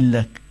layla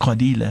illa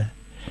qalila,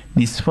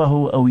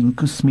 nisfahu aw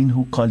inkus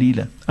minhu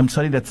qalila. I'm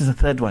sorry, that is the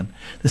third one.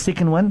 The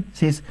second one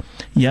says,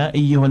 Ya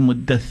ayyuhal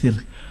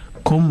muddathir,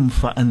 qum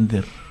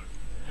fa'andhir,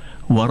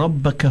 wa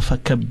rabbaka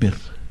fakabbir,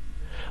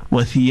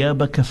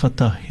 وثيابك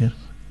فطهر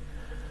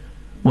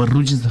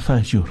والرجز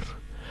فاهجر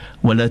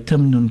ولا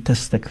تمنن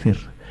تستكثر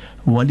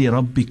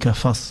ولربك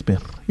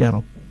فاصبر. يا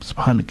رب,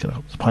 سبحانك يا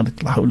رب,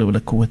 سبحانك لا حول ولا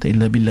قوة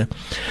إلا بالله.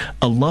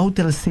 Allah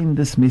Ta'ala sent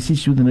this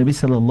message to the Nabi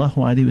sallallahu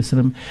alayhi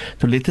wasallam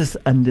to let us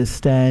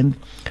understand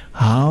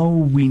how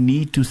we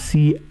need to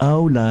see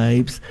our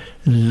lives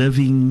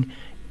living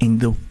in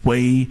the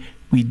way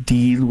we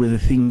deal with the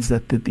things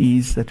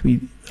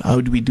how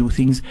do we do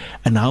things,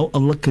 and how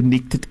Allah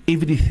connected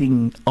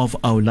everything of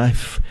our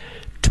life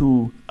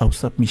to our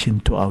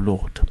submission to our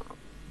Lord.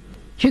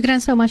 Shukran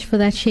so much for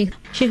that, Sheikh.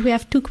 Sheikh, we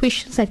have two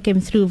questions that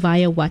came through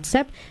via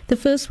WhatsApp. The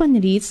first one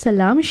reads,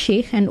 Salam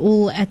Sheikh and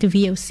all at the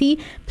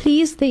VOC.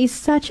 Please, there is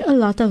such a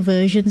lot of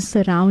versions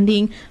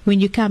surrounding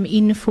when you come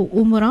in for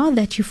Umrah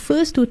that you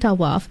first do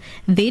Tawaf,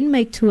 then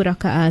make 2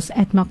 rak'ahs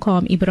at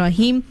Maqam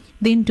Ebrahim,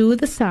 then do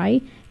the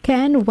Sa'i.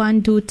 Can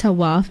one do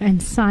Tawaf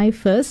and Sa'i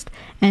first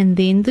and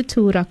then the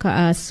 2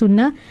 rak'ahs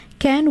Sunnah?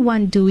 Can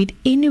one do it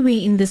anywhere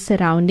in the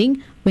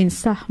surrounding when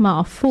Sahma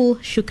are full?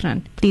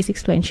 Shukran. Please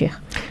explain, Sheikh.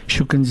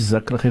 Shukran,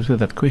 Jazakallah khair for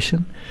that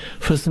question.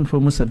 First and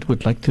foremost, I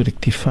would like to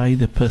rectify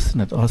the person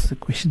that asked the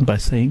question by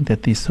saying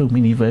that there's so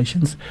many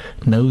versions.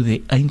 No, there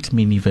ain't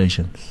many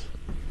versions.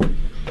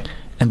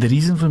 And the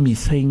reason for me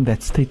saying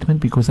that statement,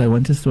 because I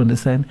want us to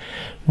understand,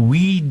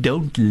 we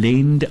don't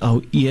lend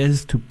our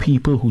ears to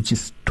people who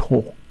just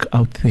talk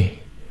out there.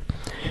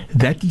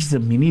 That is the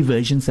many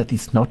versions that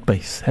is not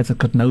base, has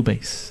got no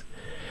base.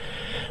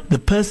 The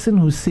person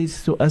who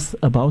says to us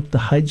about the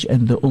Hajj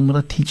and the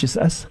Umrah teaches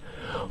us,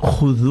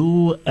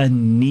 خُذُوا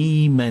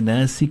أَنِّي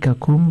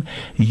مَنَاسِكَكُمْ,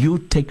 you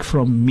take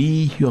from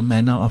me your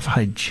manner of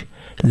Hajj.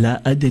 La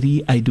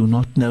adri, I do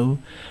not know.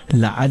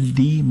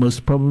 La'alli,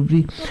 most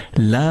probably.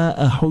 La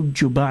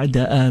ahujju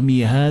ba'da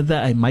ami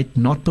hadha, I might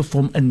not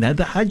perform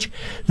another Hajj.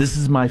 This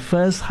is my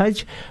first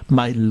Hajj,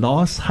 my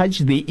last Hajj.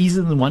 There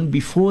isn't one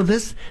before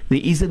this,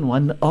 there isn't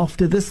one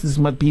after this. This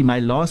might be my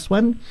last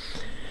one.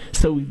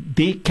 So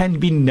there can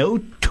be no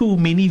too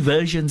many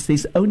versions.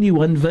 There's only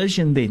one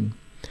version then.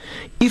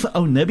 If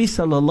our Nabi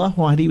sallallahu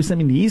alaihi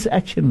wasallam in his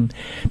action,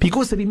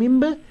 because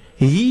remember,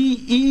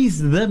 he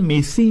is the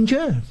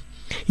messenger.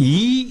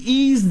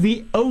 He is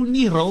the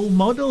only role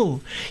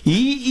model.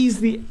 He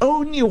is the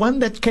only one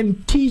that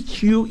can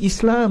teach you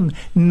Islam.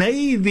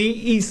 Nay, there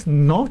is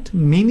not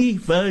many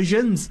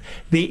versions.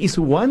 There is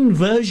one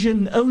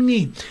version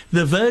only,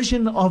 the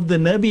version of the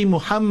Nabi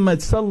Muhammad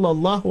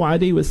sallallahu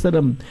alaihi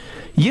wasallam.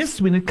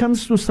 Yes, when it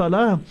comes to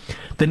Salah,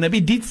 the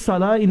Nabi did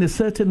Salah in a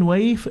certain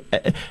way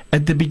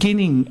at the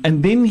beginning,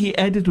 and then he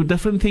added to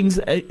different things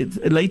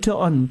later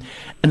on.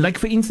 And like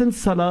for instance,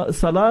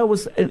 Salah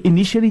was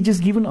initially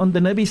just given on the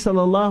Nabi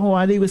sallallahu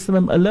alaihi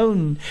wasallam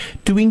alone,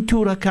 doing 2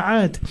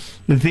 rak'at.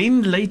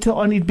 Then later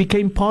on it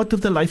became part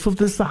of the life of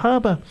the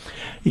Sahaba.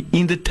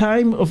 In the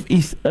time of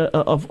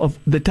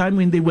the time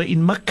when they were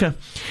in Makkah,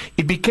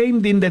 it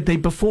became then that they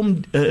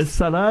performed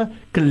Salah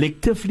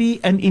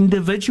collectively and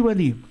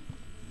individually.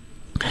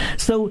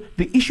 So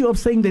the issue of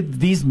saying that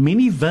these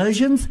many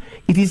versions,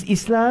 it is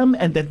Islam,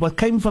 and that what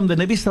came from the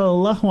Nabi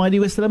sallallahu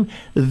alaihi wasallam,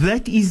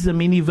 that is the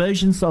many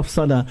versions of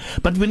Salah.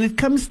 But when it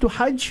comes to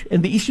Hajj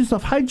and the issues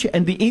of Hajj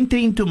and the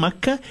entry into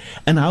Makkah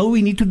and how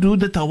we need to do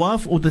the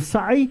Tawaf or the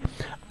Sa'i,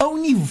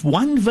 only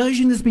one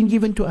version has been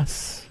given to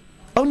us.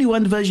 Only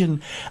one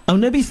version. Our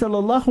Nabi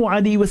sallallahu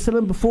alaihi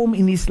wasallam performed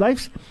in his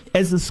life,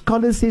 as the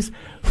scholar says,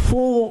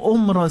 4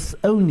 umrahs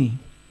only.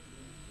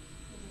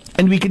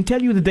 And we can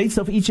tell you the dates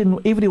of each and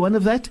every one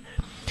of that.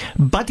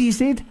 But he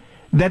said,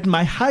 that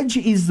my Hajj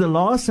is the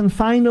last and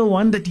final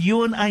one, that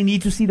you and I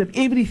need to see that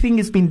everything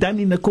has been done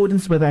in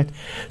accordance with that.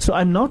 So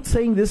I'm not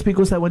saying this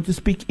because I want to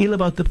speak ill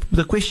about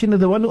the questioner,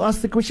 the one who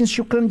asked the question.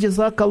 Shukran,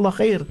 jazakallah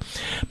khair.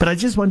 But I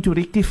just want to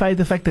rectify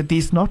the fact that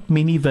there's not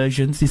many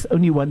versions, there's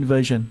only one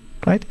version,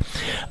 right?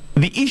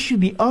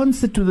 The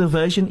answer to the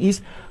version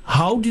is,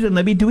 how did the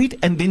Nabi do it?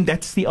 And then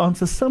that's the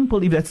answer.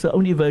 Simple, if that's the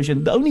only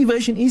version. The only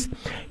version is,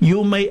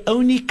 you may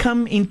only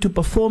come in to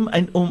perform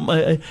your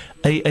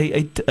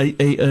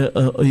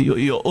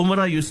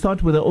umrah. You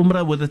start with the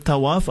umrah with the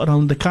tawaf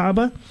around the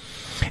Kaaba.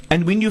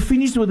 And when you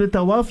finish with the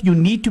tawaf, you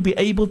need to be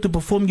able to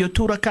perform your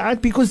 2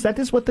 raka'at, because that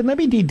is what the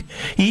Nabi did.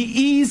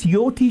 He is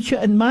your teacher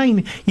and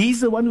mine. He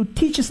is the one who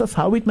teaches us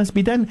how it must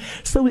be done.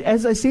 So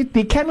as I said,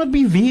 there cannot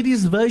be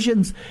various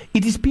versions.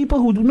 It is people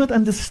who do not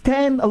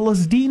understand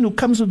Allah's deen who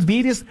comes with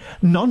various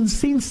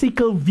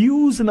nonsensical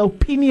views and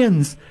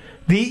opinions.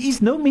 There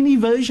is no many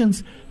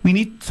versions.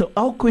 So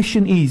our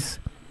question is,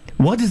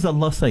 what does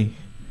Allah say?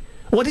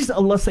 What does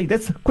Allah say?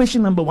 That's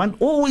question number one,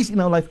 always in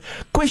our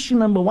life. Question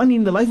number one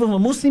in the life of a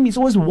Muslim is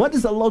always, what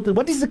does Allah do?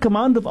 What is the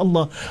command of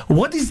Allah?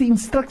 What is the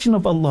instruction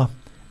of Allah?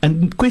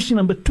 And question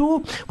number two,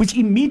 which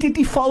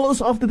immediately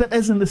follows after that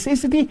as a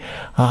necessity,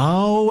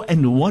 how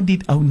and what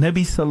did our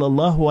Nabi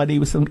sallallahu alaihi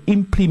wasallam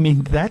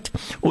implement that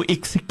or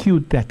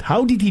execute that?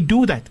 How did he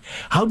do that?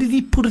 How did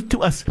he put it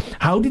to us?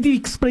 How did he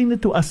explain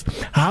it to us?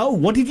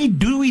 What did he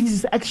do in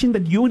his action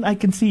that you and I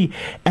can see?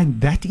 And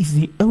that is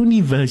the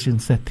only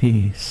versions that there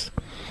is.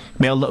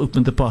 May Allah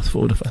open the path for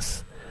all of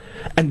us.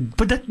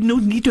 But that no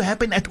need to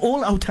happen at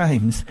all our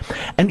times.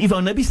 And if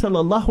our Nabi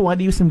sallallahu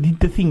alaihi wasallam did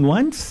the thing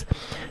once,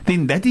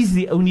 then that is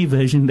the only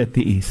version that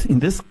there is. In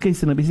this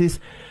case, the Nabi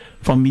says,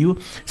 from you.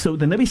 So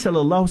the Nabi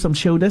sallallahu alaihi wasallam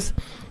showed us,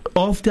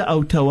 after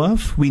our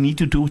tawaf, we need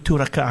to do 2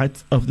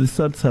 rak'ats of the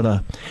third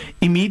salah.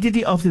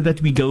 Immediately after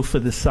that, we go for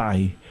the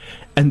sa'i.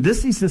 And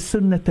this is the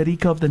sunnah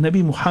tariqah of the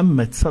Nabi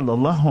Muhammad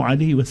sallallahu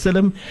alaihi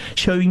wasallam,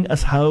 showing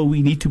us how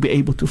we need to be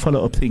able to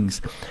follow up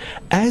things.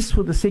 As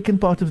for the second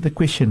part of the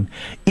question,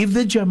 if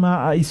the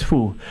jama'ah is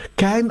full,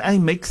 can I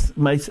make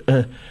my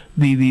the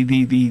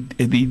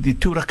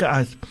 2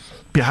 rak'ahs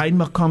behind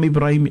Maqam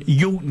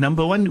Ebrahim?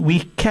 Number one, we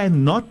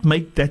cannot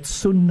make that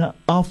sunnah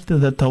after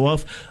the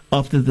tawaf,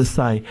 after the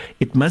sa'i.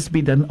 It must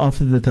be done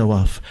after the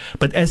tawaf.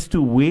 But as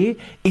to where,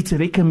 it's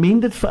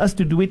recommended for us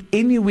to do it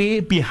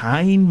anywhere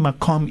behind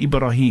Maqam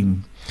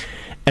Ebrahim.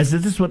 As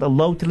this is what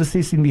Allah Ta'ala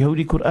says in the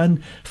Holy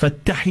Quran,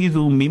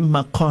 فَاتَّحِذُوا مِن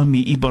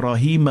مَقَامِ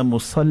إِبْرَاهِيمَ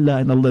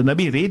مُصَلَّى. And Allah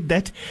Nabi read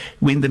that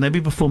when the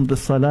Nabi performed the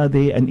salah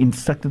there and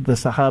instructed the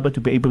Sahaba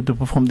to be able to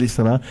perform the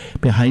salah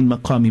behind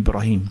Maqam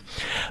Ibrahim.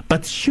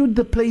 But should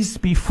the place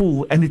be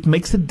full and it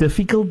makes it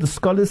difficult, the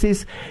scholar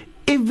says,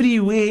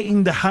 everywhere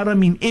in the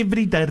haram, in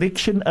every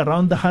direction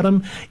around the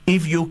haram,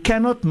 if you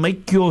cannot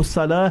make your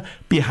salah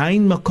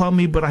behind Maqam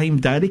Ibrahim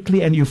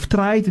directly, and you've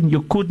tried and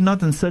you could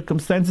not, and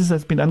circumstances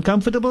has been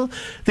uncomfortable,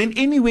 then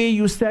anywhere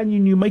you stand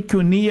and you make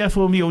your niyyah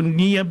from your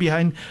niyyah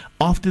behind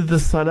after the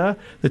salah,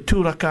 the 2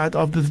 rakat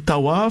after the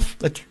tawaf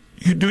that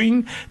you're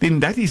doing, then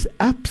that is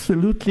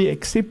absolutely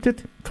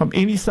accepted from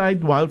any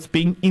side whilst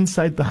being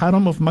inside the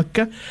haram of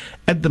Makkah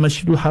at the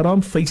Masjidul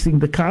Haram facing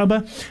the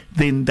Kaaba.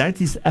 Then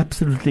that is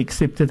absolutely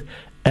accepted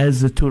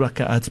as the 2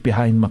 raka'ats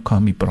behind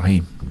Maqam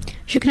Ibrahim.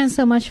 Shukran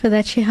so much for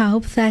that, Sheikh. I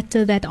hope that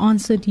that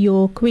answered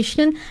your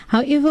question.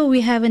 However, we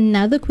have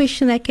another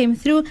question that came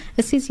through.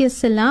 It says, yes,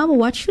 salam,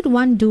 what should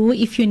one do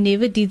if you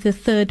never did the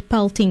 3rd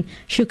pelting?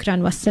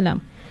 Shukran,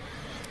 wassalam.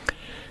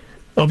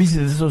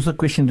 Obviously, this is also a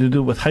question to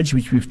do with Hajj,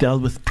 which we've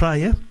dealt with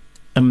prior.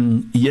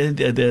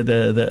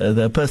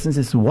 The person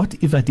says, what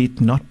if I did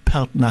not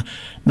pelt? Now,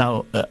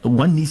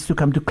 one needs to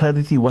come to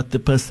clarity what the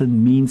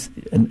person means,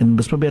 and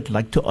most probably I'd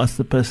like to ask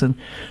the person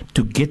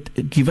to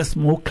give us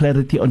more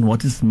clarity on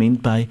what is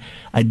meant by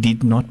I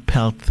did not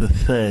pelt the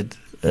third.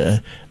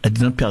 I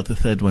did not pelt the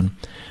 3rd one.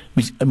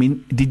 Which, I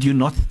mean, did you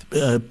not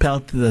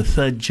pelt the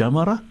 3rd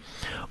Jamara?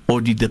 Or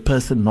did the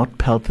person not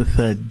pelt the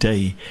 3rd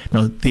day?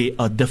 Now, there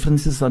are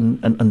differences on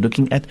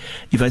looking at.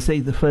 If I say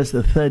the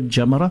 3rd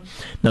Jamara,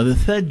 now the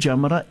 3rd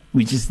Jamara,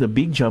 which is the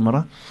big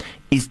Jamara,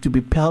 is to be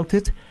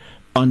pelted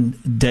on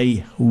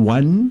day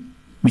 1,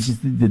 which is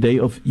the day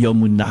of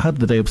Yawmun Nahar,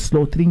 the day of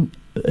slaughtering,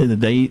 the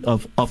day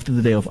of after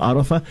the day of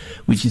Arafah,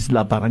 which is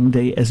La Barang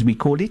Day as we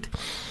call it,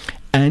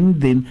 and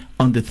then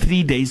on the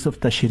 3 days of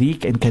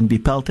Tashriq, and can be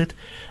pelted.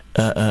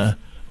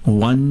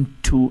 1,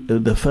 2,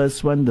 the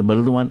first one, the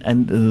middle one,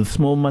 and the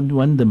small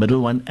one, the middle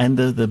one, and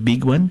the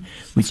big one,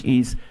 which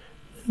is,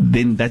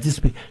 then that is,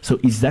 so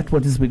is that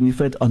what is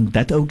signified on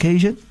that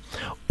occasion?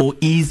 Or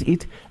is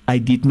it, I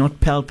did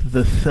not pelt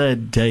the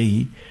 3rd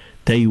day,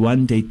 day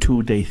 1, day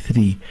 2, day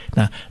 3.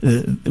 Now,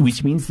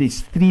 which means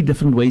there's 3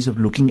 different ways of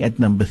looking at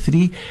number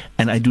 3,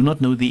 and I do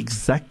not know the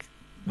exact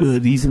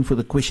reason for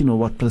the question or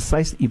what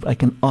precise. If I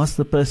can ask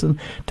the person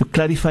to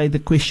clarify the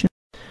question.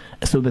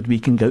 so that we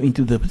can go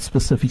into the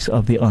specifics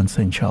of the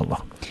answer,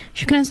 inshallah.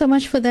 Shukran so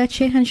much for that,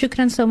 Sheikh, and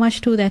shukran so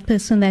much to that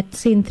person that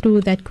sent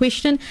through that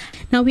question.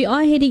 Now we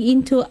are heading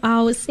into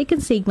our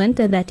second segment,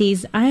 and that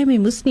is, I am a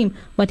Muslim,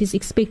 what is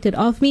expected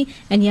of me?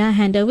 And I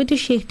hand over to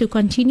Sheikh to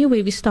continue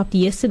where we stopped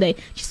yesterday.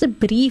 Just a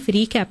brief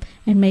recap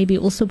and maybe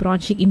also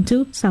branching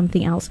into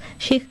something else.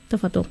 Sheikh,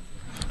 tafadol.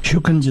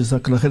 Shukran,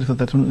 jazakallah khair for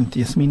that one,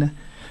 Yasmina.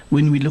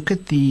 When we look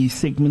at the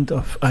segment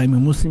of I'm a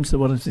Muslim, so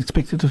what is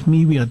expected of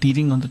me, we are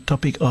dealing on the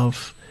topic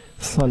of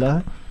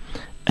Salah.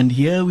 And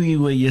here we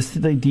were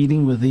yesterday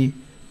dealing with the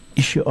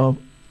issue of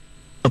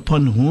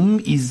upon whom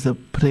is the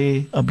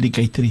prayer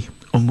obligatory?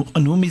 On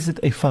whom is it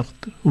a fard?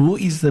 Who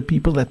is the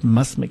people that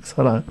must make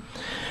Salah?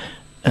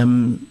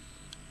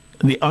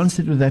 The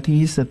answer to that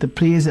is that the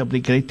prayer is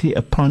obligatory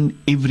upon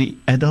every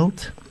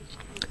adult,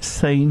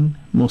 sane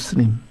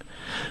Muslim.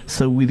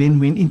 So we then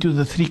went into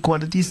the three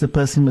qualities. The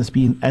person must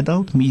be an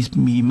adult,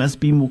 he must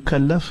be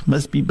mukallaf,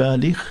 must be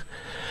baligh.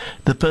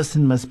 The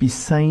person must be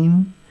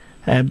sane,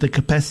 have the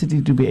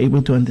capacity to be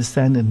able to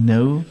understand and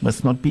know,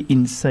 must not be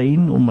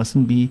insane or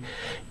mustn't be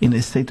in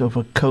a state of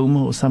a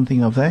coma or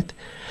something of that.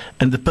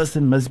 And the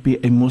person must be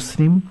a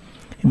Muslim.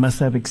 He must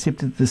have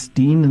accepted this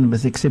deen and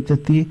must accept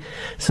it.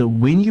 So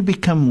when you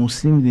become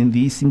Muslim, then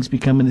these things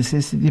become a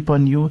necessity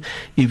upon you.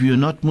 If you're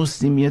not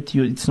Muslim yet,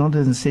 it's not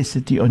a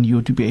necessity on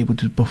you to be able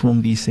to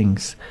perform these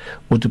things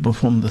or to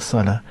perform the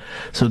Salah.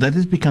 So that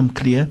has become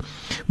clear.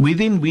 We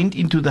then went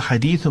into the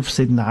hadith of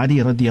Sayyidina Ali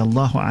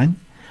radiallahu anh,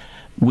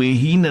 where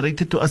he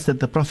narrated to us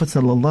that the Prophet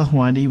sallallahu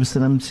alaihi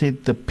wasallam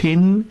said the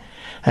pen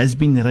has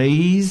been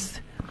raised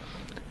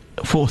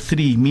for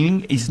three,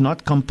 meaning it's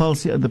not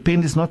compulsory. The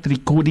pen is not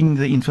recording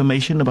the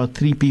information about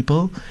three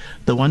people: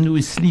 the one who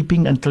is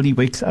sleeping until he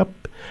wakes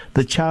up,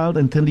 the child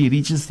until he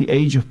reaches the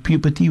age of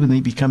puberty when he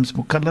becomes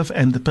mukallaf,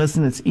 and the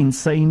person that's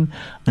insane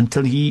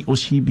until he or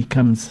she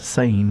becomes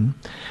sane.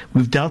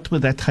 We've dealt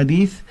with that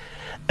hadith.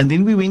 And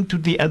then we went to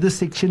the other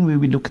section where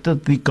we looked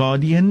at the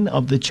guardian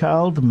of the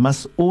child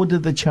must order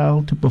the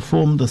child to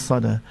perform the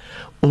salah,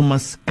 or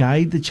must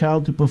guide the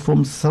child to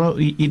perform salah, or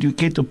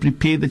educate or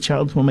prepare the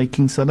child for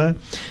making salah,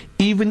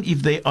 even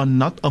if they are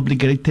not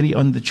obligatory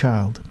on the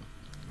child.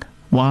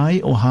 Why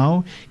or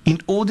how? In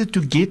order to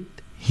get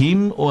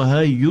him or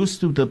her used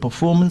to the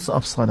performance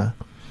of salah.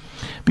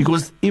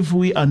 Because if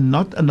we are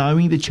not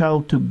allowing the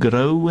child to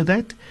grow with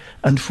that,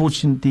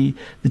 unfortunately,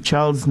 the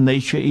child's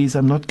nature is,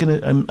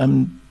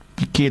 I'm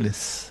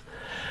careless.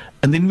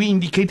 And then we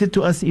indicated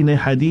to us in a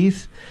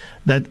hadith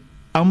that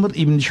Amr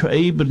ibn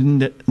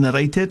Shu'ayb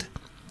narrated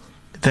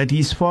that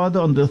his father,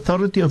 on the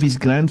authority of his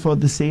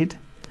grandfather, said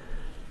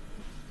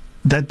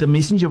that the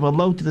Messenger of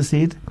Allah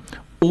said,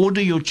 order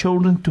your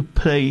children to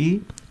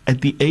pray at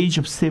the age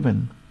of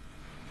 7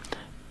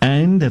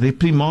 and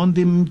reprimand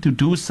them to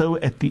do so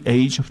at the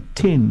age of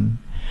 10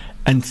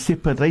 and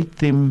separate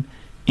them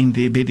in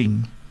their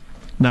bedding.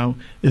 Now,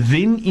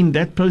 then in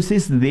that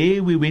process,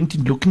 there we went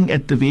in looking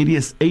at the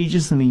various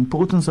ages and the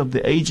importance of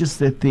the ages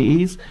that there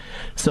is.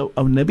 So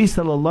our Nabi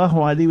sallallahu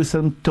alaihi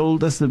wasallam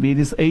told us the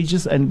various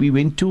ages, and we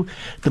went to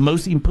the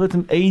most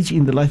important age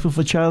in the life of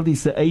a child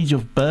is the age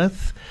of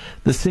birth.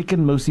 The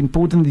second most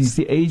important is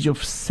the age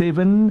of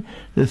 7.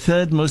 The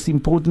third most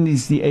important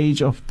is the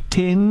age of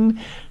 10.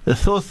 The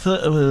fourth,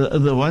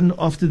 the one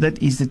after that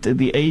is at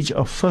the age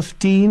of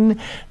 15.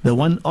 The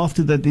one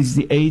after that is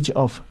the age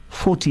of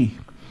 40.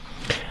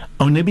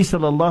 Our Nabi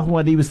sallallahu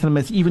alaihi wasallam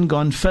has even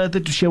gone further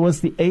to show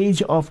us the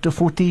age after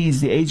 40 is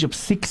the age of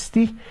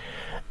 60,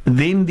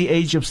 then the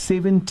age of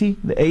 70,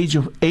 the age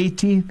of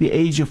 80, the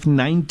age of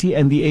 90,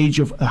 and the age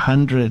of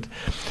 100.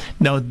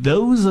 Now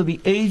those are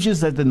the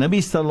ages that the Nabi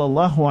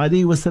sallallahu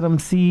alaihi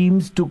wasallam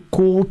seems to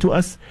call to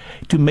us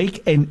to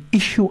make an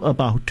issue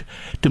about,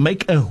 to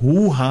make a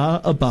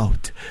hoo-ha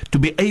about, to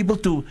be able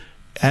to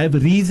have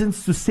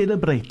reasons to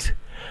celebrate,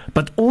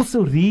 but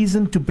also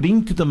reason to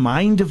bring to the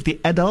mind of the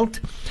adult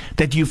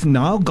that you've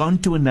now gone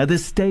to another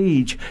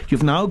stage,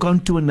 you've now gone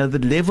to another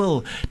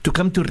level, to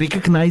come to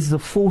recognize the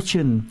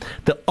fortune,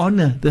 the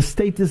honor, the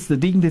status, the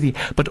dignity,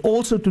 but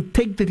also to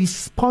take the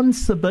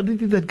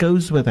responsibility that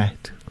goes with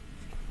that.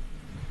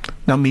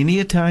 Now, many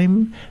a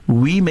time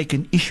we make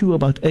an issue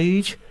about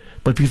age,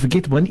 but we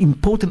forget one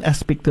important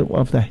aspect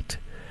of that.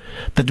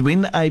 That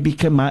when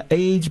my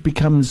age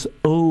becomes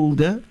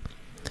older,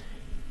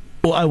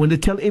 or I want to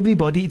tell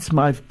everybody it's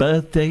my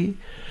birthday,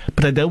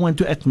 but I don't want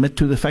to admit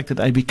to the fact that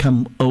I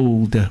become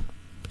older.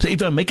 So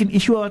if I make an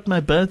issue about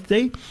my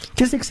birthday,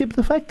 just accept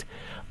the fact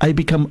I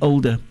become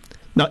older.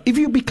 Now, if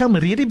you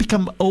really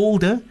become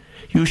older,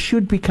 you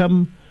should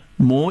become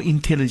more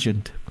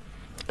intelligent,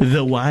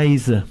 the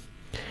wiser.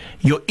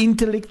 Your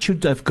intellect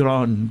should have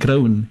grown.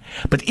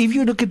 But if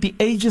you look at the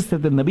ages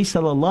that the Nabi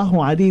sallallahu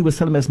alaihi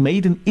wasallam has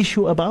made an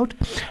issue about,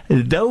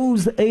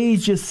 those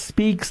ages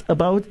speaks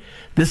about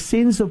the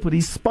sense of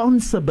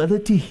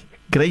responsibility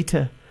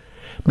greater.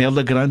 May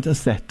Allah grant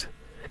us that.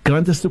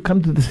 Grant us to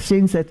come to the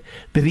sense that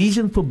the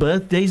reason for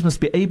birthdays must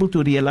be able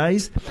to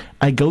realize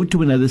I go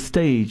to another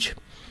stage.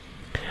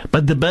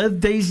 But the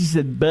birthdays is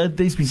the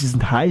birthdays which is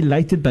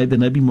highlighted by the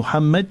Nabi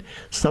Muhammad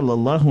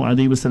sallallahu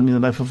alaihi wasallam in the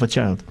life of a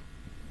child.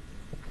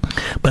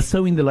 But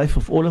so in the life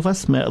of all of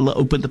us, may Allah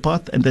open the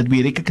path and that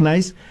we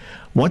recognize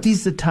what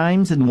is the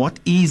times and what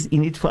is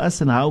in it for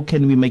us, and how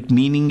can we make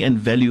meaning and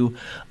value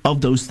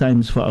of those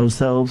times for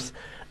ourselves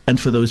and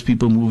for those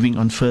people moving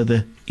on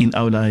further in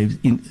our lives,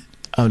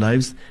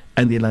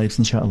 and their lives,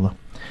 inshallah.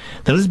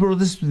 That has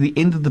brought us to the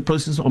end of the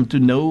process to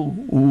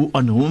know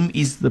on whom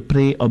is the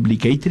prayer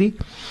obligatory.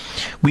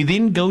 We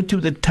then go to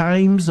the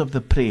times of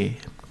the prayer.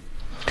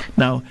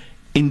 Now,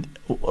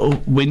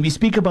 when we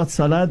speak about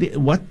salah,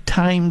 what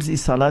times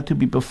is salah to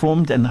be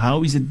performed and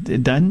how is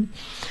it done?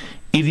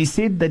 It is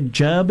said that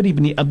Jabir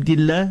ibn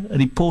Abdullah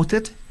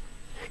reported,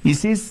 he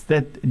says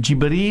that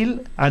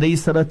Jibreel alayhi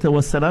salatu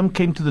wasalam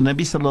came to the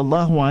Nabi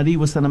sallallahu alayhi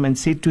wasallam and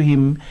said to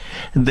him,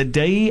 the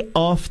day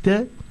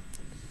after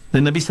the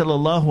Nabi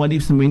sallallahu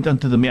alayhi wasallam went on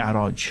to the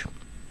Mi'raj.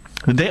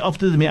 The day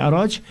after the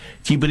Mi'raj,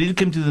 Jibreel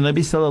came to the Nabi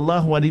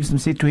sallallahu alayhi wasallam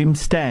and said to him,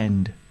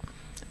 stand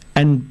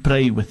and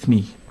pray with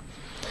me.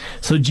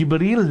 So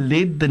Jibreel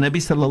led the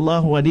Nabi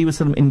sallallahu alayhi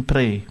wasallam in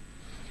prayer.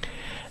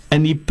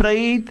 And he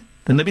prayed,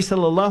 the Nabi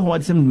sallallahu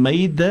alayhi wasallam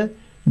made the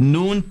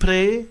noon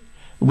prayer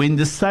when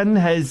the sun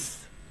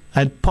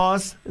had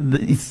passed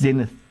its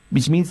zenith,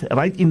 which means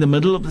right in the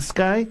middle of the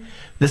sky.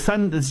 The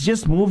sun has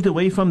just moved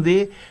away from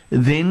there.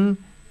 Then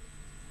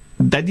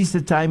that is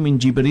the time when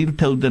Jibreel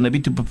told the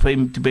Nabi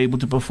to be able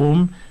to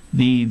perform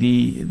the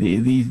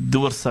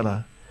Dhuhr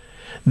Salah.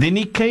 Then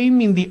he came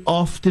in the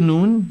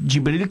afternoon.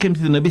 Jibreel came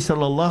to the Nabi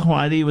sallallahu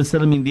alayhi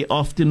wasallam in the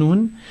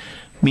afternoon,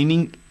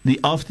 meaning the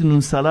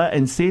afternoon Salah,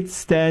 and said,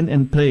 stand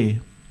and pray.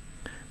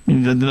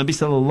 Meaning that the Nabi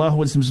sallallahu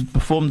alayhi wasallam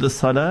performed the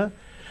Salah.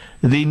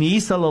 Then he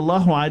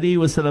sallallahu alayhi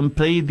wasallam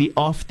prayed the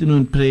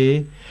afternoon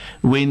prayer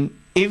when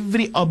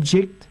every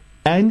object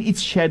and its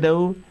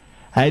shadow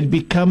had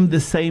become the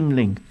same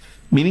length.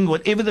 Meaning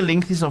whatever the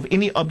length is of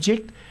any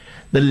object,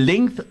 the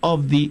length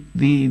of the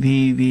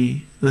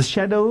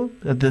shadow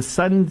that the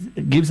sun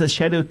gives a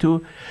shadow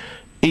to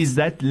is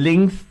that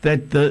length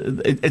that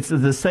it's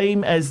the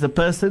same as the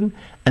person,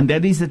 and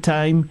that is the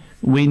time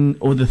when,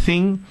 or the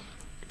thing,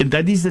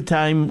 that is the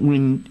time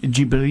when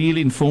Jibreel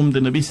informed the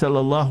Nabi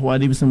sallallahu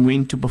alaihi wasallam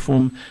when to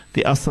perform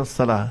the Asr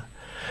Salah.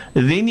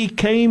 Then he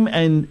came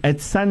and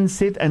at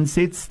sunset and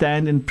said,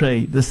 stand and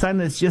pray. The sun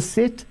has just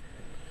set,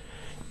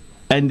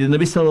 and the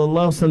Nabi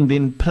sallallahu alaihi wasallam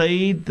then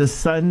prayed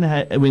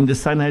when the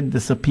sun had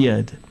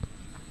disappeared.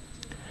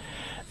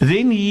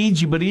 Then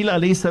Jibreel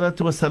alayhi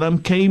salatu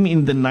wasalam came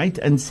in the night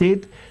and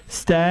said,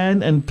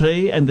 stand and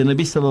pray, and the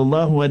Nabi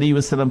sallallahu alayhi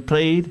wasallam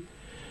prayed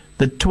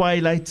the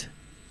twilight,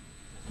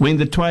 when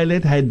the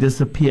twilight had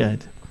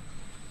disappeared.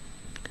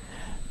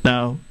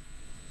 Now,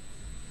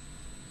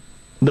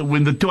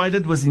 when the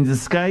twilight was in the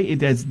sky,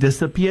 it has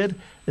disappeared.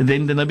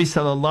 Then the Nabi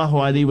sallallahu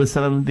alaihi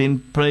wasallam then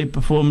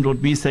performed what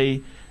we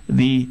say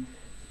the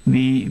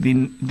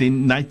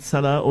night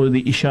salah or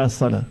the Isha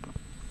salah.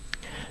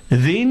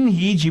 Then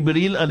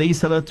Jibreel alayhi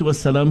salatu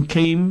wasalam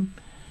came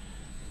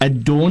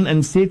at dawn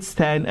and said,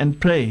 stand and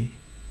pray.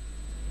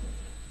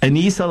 And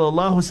he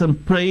sallallahu alaihi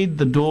wasallam prayed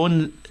the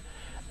dawn,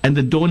 and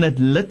the dawn had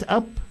lit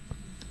up,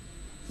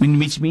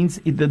 which means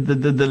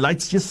the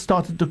lights just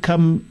started to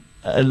come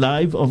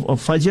alive of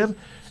Fajr.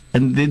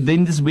 And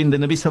then this is when the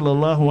Nabi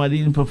sallallahu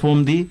alaihi wasallam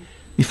performed the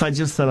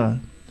Fajr Salah.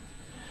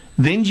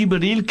 Then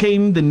Jibreel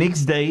came the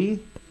next day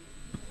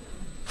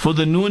for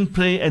the noon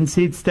prayer and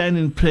said, stand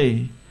and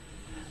pray.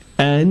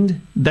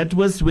 And that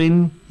was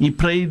when he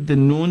prayed the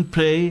noon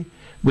prayer,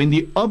 when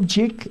the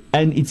object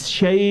and its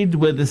shade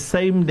were the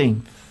same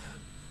length.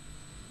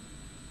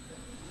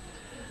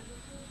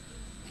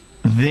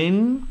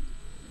 Then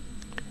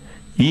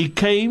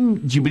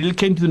Jibreel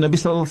came to the Nabi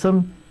sallallahu alaihi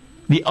wasallam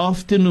the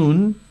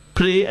afternoon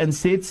prayer and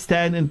said,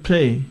 stand and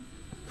pray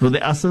for the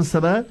Asr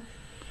Salah.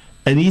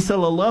 And he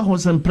sallallahu alaihi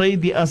wasallam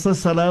prayed the Asr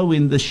Salah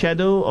when the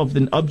shadow of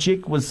the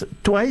object was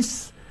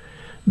twice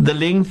the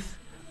length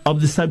of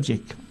the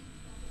subject.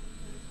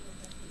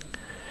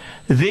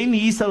 Then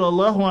Jibreel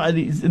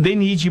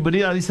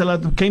alayhi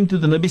salatu came to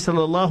the Nabi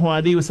sallallahu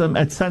alaihi wasallam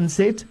at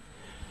sunset,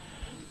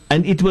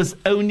 and it was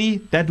only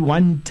that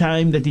one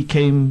time that he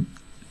came,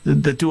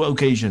 the two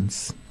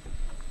occasions.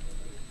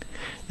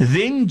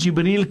 Then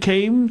Jibreel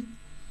came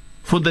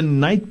for the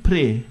night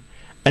prayer,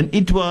 and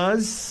it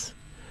was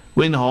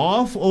when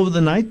half of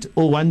the night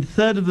or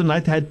 1/3 of the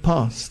night had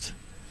passed,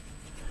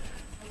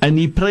 and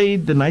he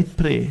prayed the night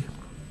prayer.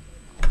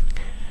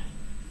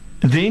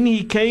 Then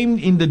he came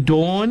in the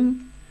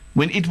dawn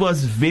when it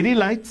was very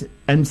light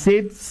and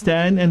said,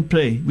 stand and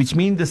pray, which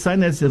means the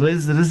sun has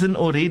risen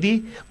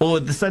already, or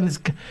the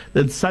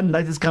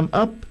sunlight has come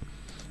up.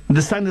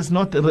 The sun has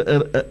not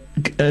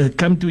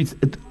come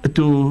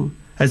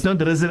has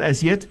not risen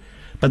as yet,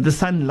 but the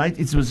sunlight,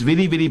 it was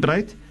very, very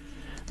bright.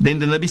 Then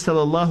the Nabi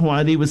sallallahu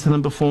alaihi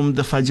wasallam performed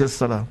the Fajr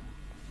Salah.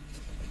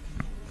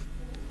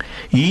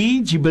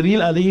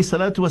 Jibreel alayhi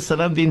salatu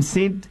wasalam then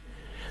said,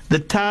 the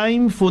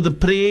time for the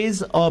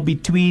prayers are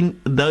between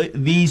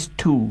these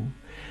two.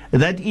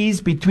 That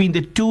is between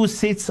the two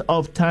sets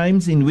of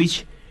times in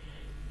which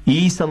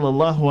he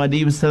sallallahu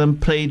alayhi wasallam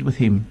prayed with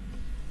him.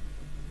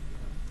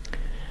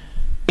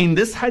 In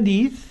this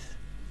hadith,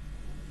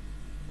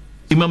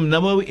 Imam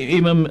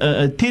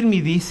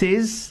Tirmidhi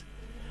says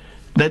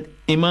that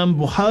Imam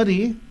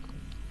Bukhari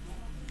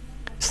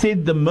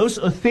said the most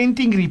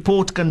authentic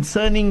report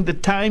concerning the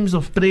times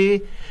of prayer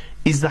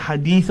is the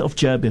hadith of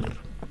Jabir,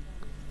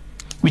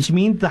 which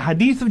means the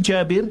hadith of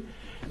Jabir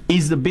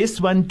is the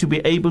best one to be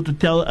able to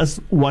tell us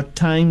what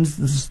times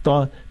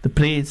the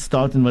prayer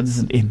starts and what does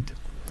it end.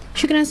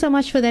 Shukran so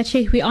much for that,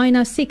 Sheikh. We are in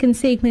our second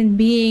segment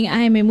being I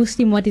am a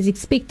Muslim, what is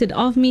expected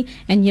of me,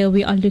 and here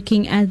we are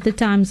looking at the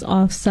times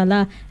of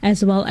Salah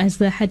as well as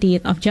the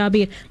hadith of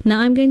Jabir. Now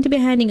I'm going to be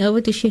handing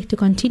over to Sheikh to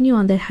continue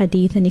on that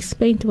hadith and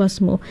explain to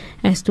us more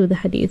as to the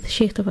hadith.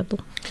 Sheikh, tafadhal.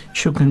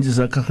 Shukran,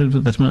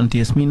 jazakallah khair, Auntie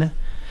Yasmina.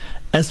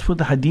 As for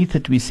the hadith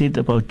that we said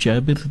about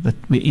Jabir, that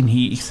wherein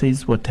he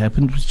says what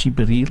happened with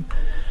Jibreel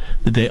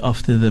the day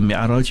after the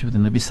Mi'raj of the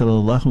Nabi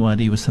sallallahu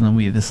alaihi wasallam,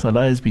 where the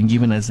Salah has been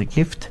given as a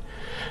gift,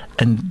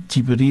 and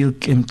Jibreel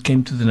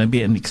came to the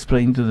Nabi and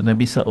explained to the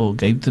Nabi, or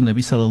gave to the Nabi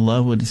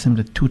sallallahu alaihi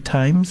wasallam 2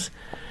 times.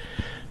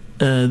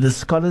 The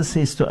scholar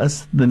says to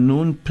us, the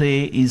noon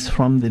prayer is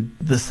from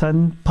the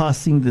sun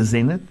passing the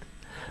zenith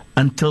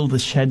until the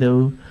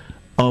shadow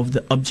of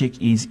the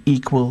object is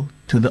equal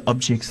to the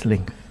object's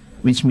length,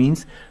 which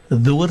means the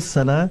Dhuhr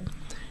Salah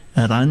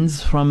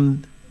runs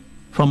from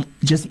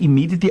just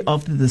immediately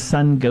after the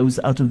sun goes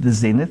out of the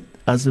zenith,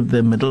 as of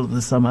the middle of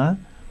the summer.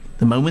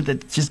 The moment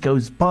that it just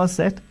goes past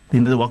that,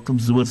 then the waqt of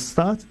Zuhr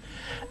starts,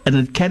 and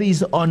it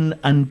carries on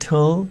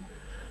until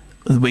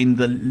when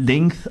the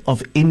length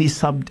of any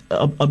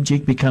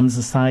object becomes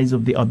the size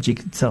of the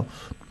object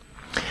itself.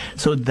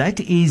 So that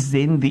is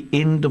then the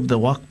end of the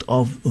waqt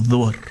of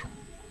Dhuhr.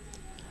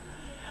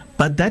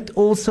 But that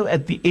also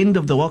at the end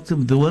of the waqt of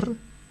Dhuhr,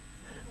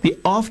 the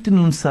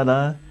afternoon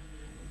Salah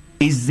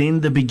is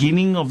then the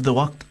beginning of the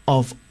waqt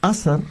of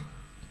Asr,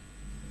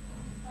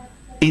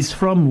 is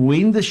from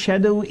when the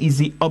shadow is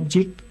the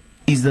object,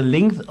 is the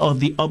length of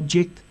the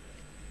object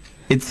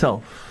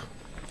itself.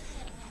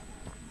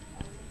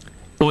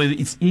 Or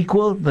it's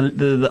equal,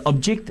 the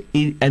object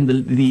and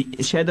the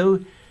shadow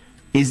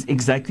is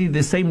exactly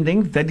the same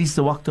length. That is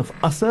the waqt of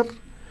Asr,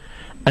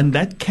 and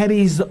that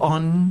carries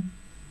on.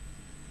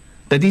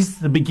 That is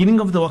the beginning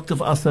of the waqt of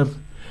Asr,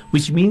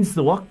 which means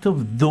the waqt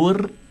of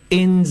Dhuhr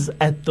ends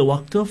at the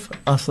waqt of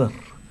Asr.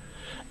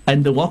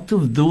 And the waqt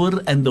of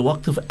Dhuhr and the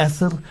waqt of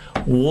Asr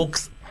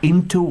walks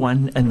into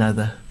one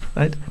another,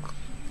 right?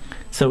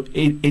 So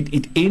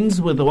it ends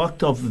with the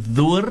waqt of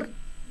Dhuhr,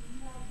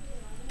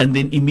 and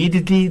then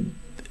immediately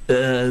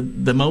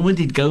the moment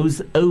it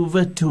goes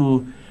over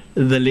to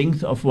the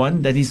length of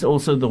one, that is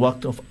also the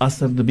waqt of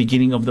Asr, the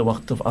beginning of the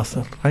waqt of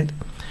Asr, right?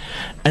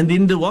 And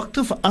then the waqt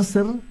of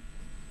Asr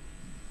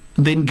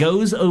then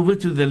goes over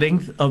to the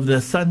length of the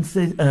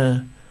sunset,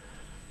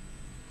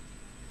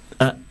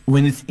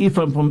 when it's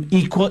from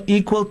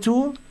equal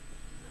to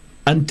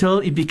until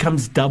it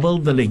becomes double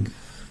the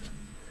length.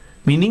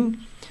 Meaning,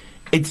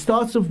 it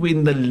starts off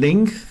when the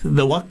length,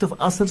 the waqt of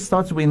Asr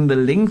starts when the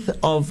length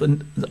of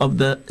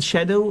the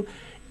shadow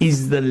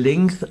is the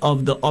length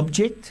of the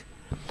object,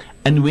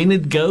 and when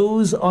it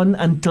goes on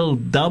until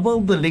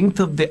double the length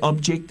of the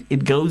object,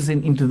 it goes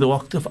into the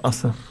waqt of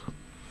Asr.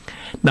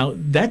 Now,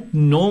 that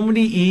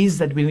normally is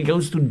that when it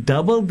goes to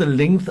double the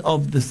length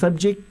of the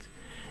subject,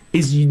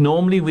 is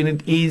normally when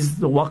it is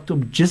the waqt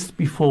of just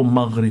before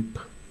Maghrib,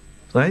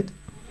 right?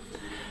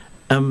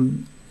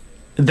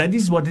 That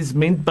is what is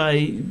meant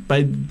by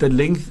the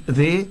length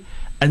there.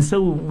 And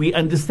so we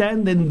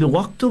understand then the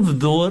waqt of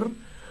Dhuhr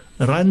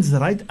runs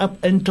right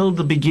up until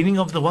the beginning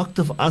of the waqt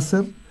of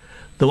Asr.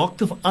 The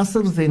waqt of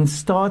Asr then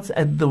starts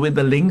with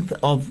the length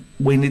of,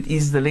 when it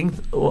is the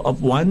length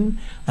of 1,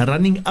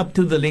 running up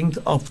to the length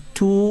of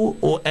 2,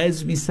 or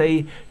as we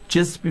say,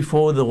 just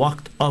before the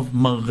waqt of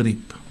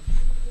Maghrib.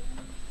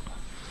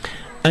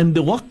 And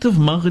the waqt of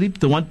Maghrib,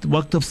 the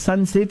waqt of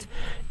sunset,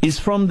 is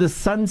from the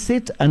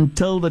sunset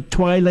until the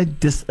twilight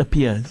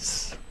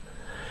disappears.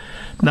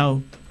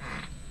 Now,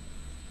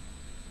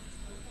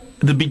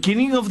 the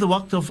beginning of the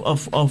waqt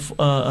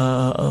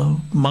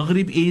of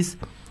Maghrib is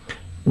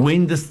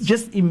when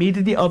just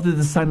immediately after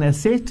the sun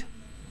has set,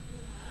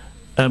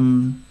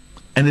 and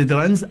it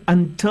runs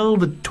until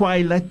the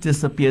twilight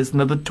disappears.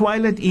 Now, the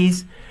twilight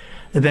is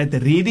that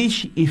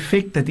reddish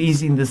effect that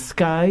is in the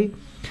sky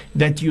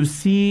that you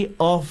see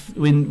off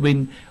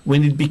when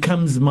it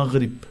becomes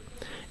Maghrib.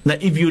 Now,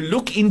 if you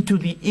look into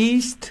the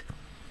east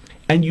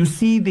and you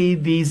see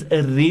there's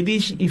a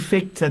reddish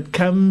effect that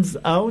comes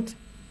out,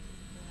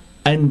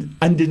 and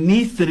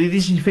underneath the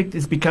reddish effect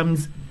it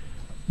becomes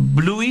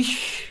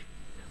bluish,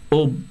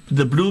 or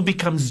the blue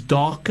becomes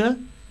darker,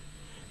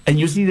 and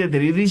you see that the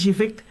reddish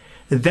effect,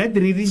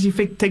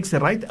 takes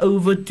right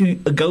over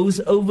goes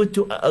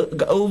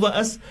over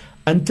us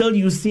until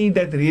you see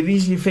that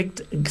reddish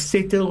effect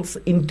settles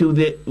into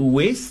the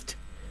west,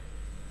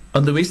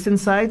 on the western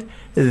side.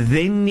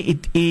 Then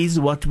it is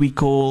what we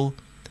call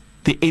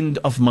the end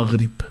of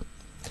Maghrib.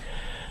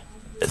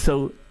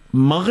 So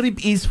Maghrib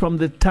is from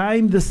the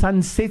time the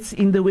sun sets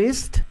in the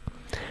west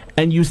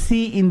and you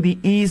see in the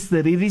east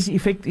the reddish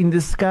effect in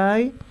the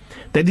sky,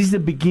 that is the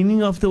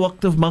beginning of the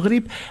waqt of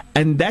Maghrib.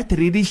 And that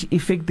reddish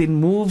effect then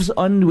moves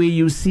on where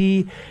you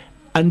see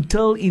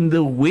until in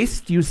the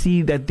west you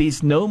see that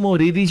there's no more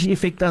reddish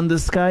effect on the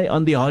sky,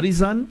 on the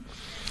horizon.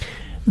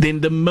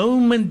 Then the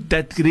moment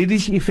that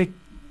reddish effect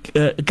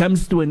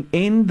comes to an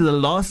end, the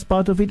last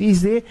part of it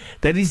is there,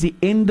 that is the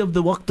end of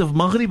the waqt of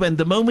Maghrib, and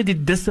the moment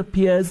it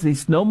disappears,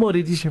 there's no more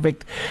reddish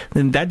effect,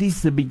 then that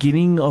is the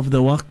beginning of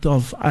the waqt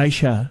of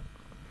Isha.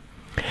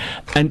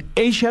 And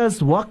Isha's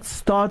waqt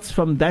starts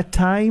from that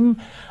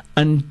time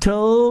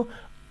until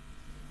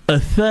a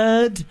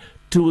third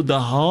to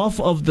the half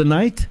of the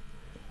night,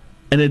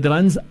 and it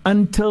runs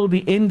until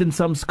the end, and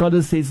some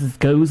scholars say it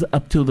goes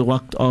up to the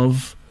waqt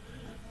of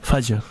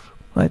Fajr,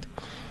 right?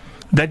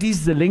 That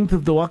is the length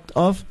of the waqt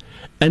of,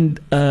 and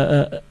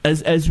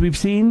as we've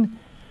seen,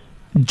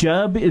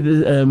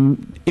 Imam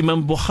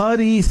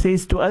Bukhari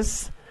says to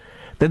us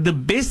that the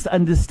best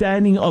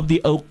understanding of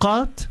the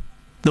awqat,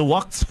 the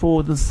waqts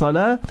for the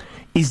salah,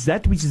 is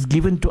that which is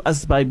given to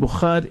us by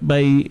Bukhari,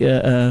 by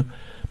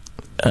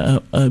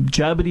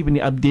Jabir ibn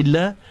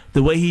Abdullah,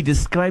 the way he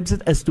describes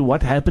it as to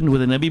what happened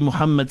with the Nabi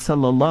Muhammad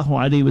sallallahu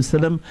alaihi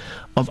wasallam,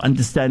 of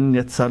understanding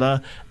that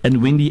salah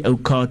and when the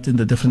awqat and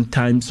the different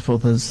times for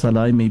the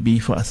salah may be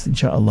for us,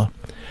 inshallah.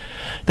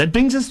 That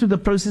brings us to the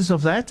process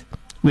of that,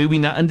 where we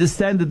now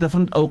understand the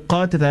different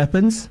awqat that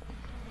happens.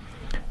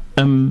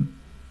 We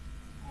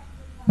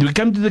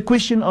come to the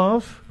question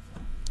of,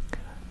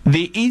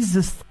 there is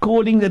this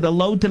calling that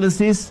Allah Ta'ala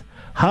says,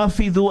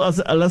 Hafidhu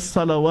ala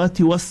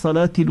salawati was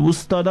salatil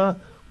wusta.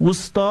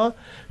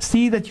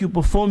 See that you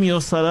perform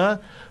your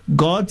salah,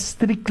 God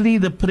strictly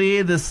the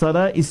prayer, the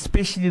salah,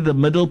 especially the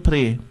middle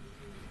prayer.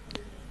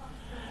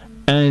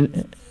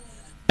 And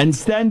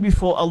stand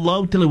before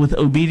Allah Ta'ala with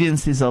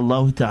obedience, is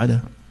Allah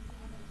Ta'ala.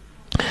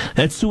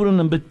 That's Surah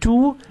number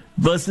 2,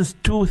 verses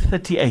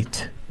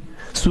 238.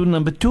 Surah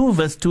number 2,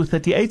 verse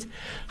 238.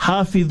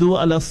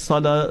 Hafidhu ala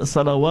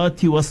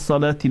salawati was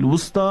salatil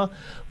wusta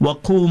wa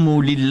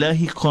qumu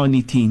lillahi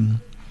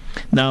qanitin.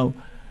 Now,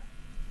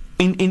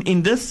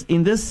 in this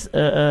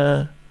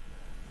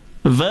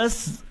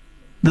verse,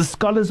 the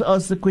scholars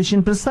ask the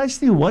question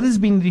precisely what has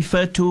been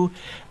referred to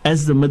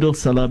as the middle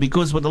salah,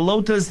 because what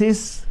Allah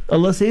says,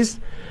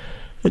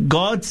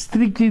 God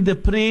strictly the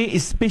prayer,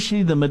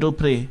 especially the middle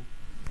prayer.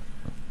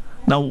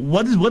 Now,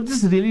 what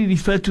does really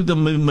refer to the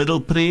middle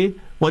prayer?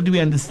 What do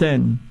we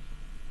understand?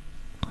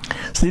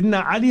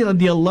 Sayyidina Ali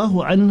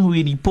radiallahu anhu,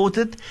 he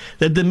reported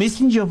that the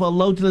Messenger of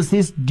Allah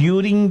says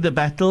during the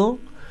battle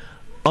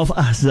of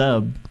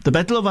Ahzab. The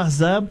battle of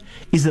Ahzab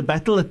is a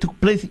battle that took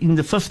place in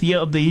the 5th year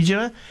of the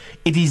Hijrah.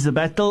 It is the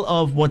battle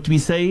of what we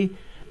say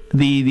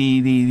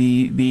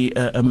the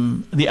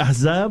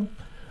Ahzab,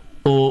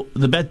 or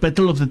the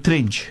battle of the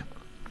trench.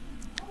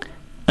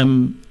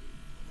 The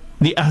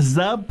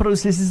Ahzab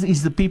processes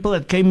is the people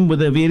that came with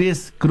their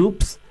various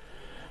groups,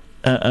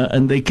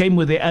 and they came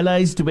with their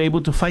allies to be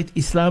able to fight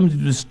Islam, to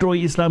destroy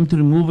Islam, to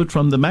remove it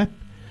from the map.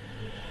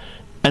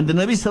 And the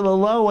Nabi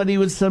sallallahu alaihi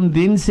wasallam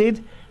then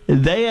said,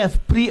 they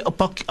have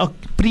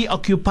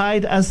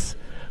preoccupied us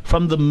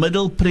from the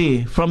middle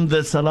prayer, from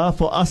the salah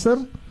for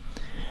Asr.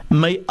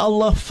 May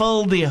Allah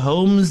fill their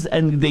homes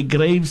and their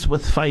graves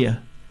with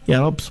fire.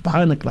 Ya Rabb,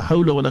 subhanak, la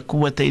hawla wa la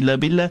quwwata illa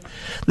billah.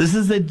 This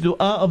is the dua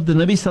of the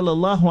Nabi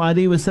sallallahu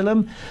alaihi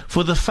wasallam,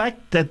 for the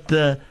fact that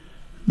the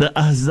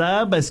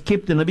Ahzab has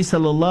kept the Nabi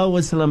sallallahu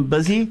alaihi wasallam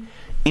busy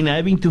in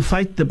having to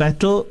fight the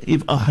battle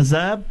of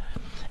Ahzab,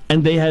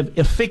 and they have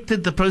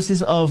affected the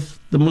process of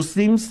the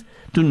Muslims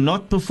to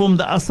not perform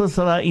the Asr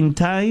Salah in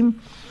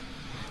time.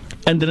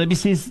 And the Nabi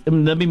says, the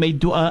Nabi made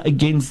dua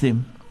against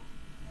them.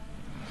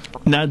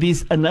 Now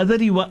there's other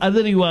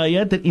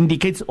riwayat that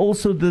indicates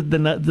also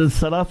the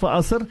Salah for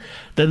Asr,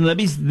 that the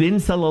Nabi then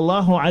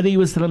sallallahu alayhi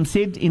wasallam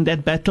said in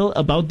that battle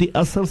about the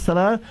Asr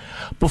Salah,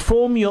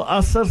 perform your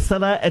Asr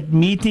Salah at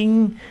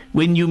meeting,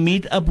 when you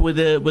meet up with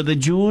the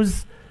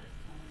Jews,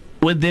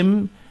 with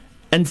them.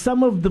 And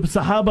some of the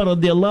Sahaba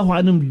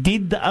radiallahu anhum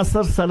did the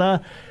Asr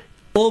Salah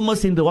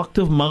almost in the waqt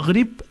of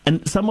Maghrib,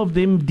 and some of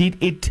them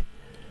did it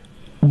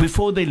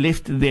before they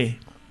left there.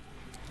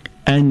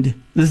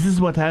 And this is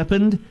what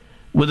happened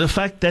with the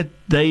fact that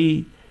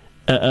they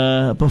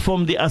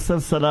performed the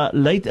Asr Salah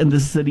late, and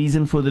this is the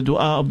reason for the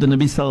dua of the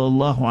Nabi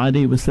sallallahu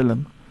alaihi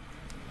wasallam.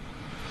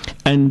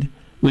 And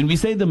when we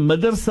say the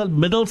middle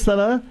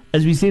Salah,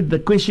 as we said, the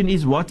question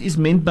is what is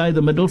meant by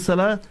the middle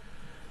Salah?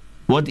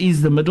 What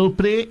is the middle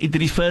prayer? It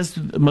refers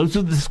to, most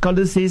of the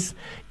scholars says,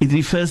 it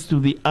refers to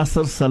the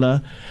Asr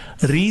Salah.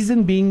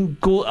 Reason being,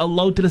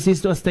 Allah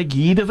says to us, take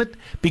heed of it,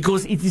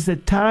 because it is a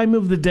time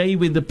of the day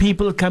when the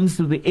people comes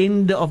to the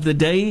end of the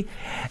day,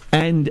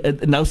 and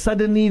now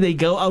suddenly they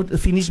go out,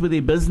 finish with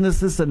their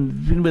businesses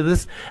and with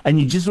this, and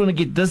you just want to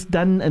get this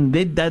done and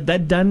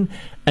that done,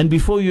 and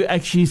before you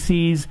actually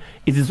sees,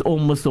 it is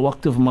almost the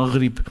waqt of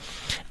Maghrib.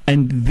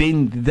 And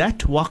then that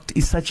waqt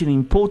is such an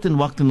important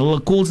waqt, and Allah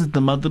calls it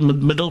the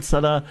middle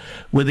salah,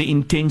 with the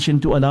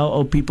intention to allow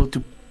our people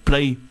to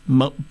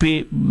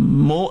pay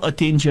more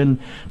attention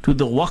to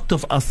the waqt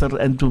of Asr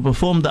and to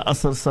perform the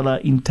Asr Salah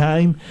in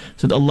time,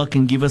 so that Allah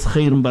can give us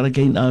khair and barakah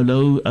in our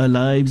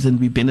lives, and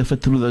we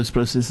benefit through those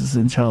processes,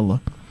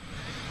 inshallah.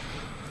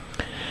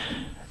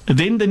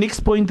 Then the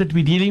next point that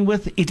we're dealing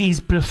with, it is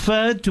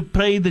preferred to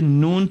pray the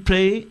noon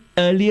prayer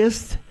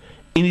earliest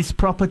in its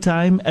proper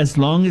time, as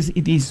long as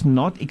it is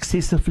not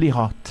excessively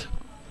hot.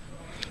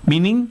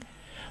 Meaning,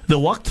 the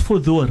waqt for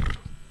dhuhr,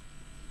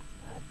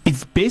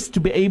 it's best to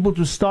be able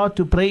to start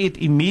to pray it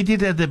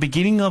immediately at the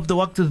beginning of the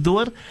waqt of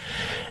dhuhr,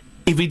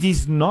 if it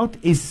is not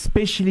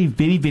especially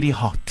very, very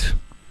hot.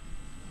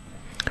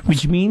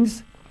 Which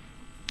means,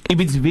 if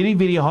it's very,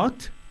 very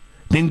hot,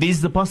 then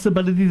there's the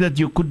possibility that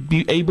you could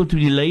be able to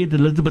delay it a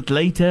little bit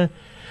later.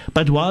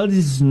 But while it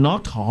is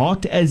not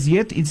hot as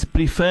yet, it's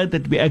preferred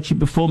that we actually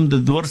perform the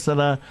dhuhr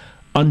salah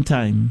on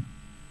time.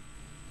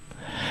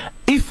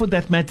 If, for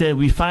that matter,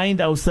 we find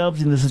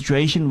ourselves in a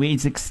situation where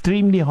it's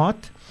extremely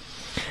hot,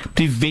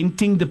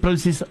 preventing the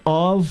process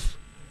of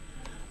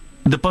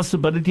the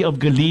possibility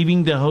of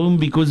leaving the home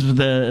because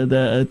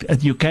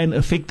of you can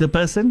affect the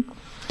person,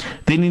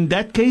 then in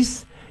that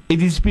case,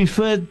 it is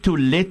preferred to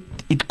let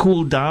it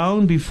cool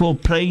down before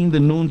praying the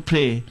noon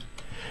prayer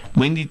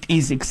when it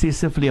is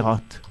excessively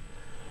hot.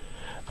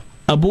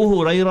 Abu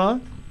Huraira,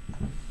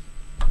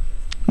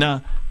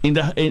 now,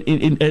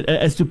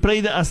 as to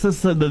pray the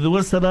Asr, the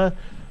Dhuhr Salah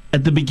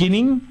at the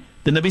beginning,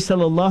 the Nabi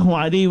sallallahu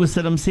alayhi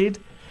wasallam said,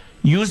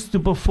 used to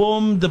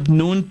perform the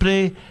noon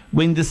prayer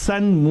when the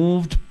sun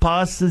moved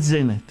past the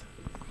zenith.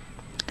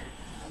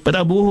 But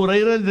Abu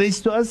Huraira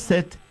raised to us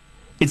that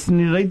it's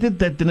narrated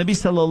that the Nabi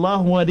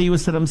sallallahu alayhi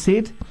wasallam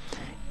said,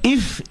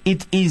 if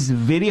it is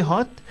very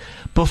hot,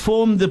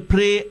 perform the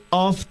prayer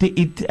after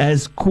it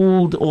has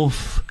cooled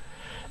off,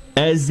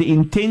 as the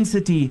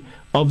intensity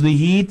of the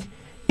heat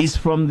is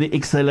from the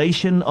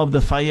exhalation of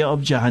the fire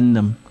of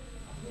Jahannam.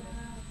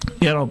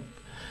 Ya Rab.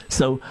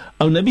 So,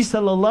 our Nabi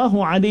sallallahu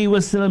alayhi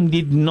wasallam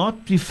did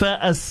not prefer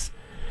us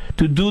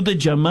to do the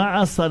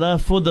Jama'ah Salah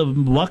for the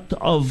waqt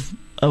of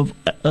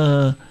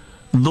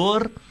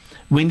dhuhr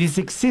when it's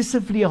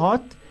excessively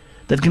hot,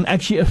 that can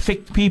actually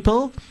affect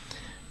people,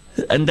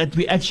 and that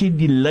we actually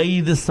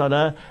delay the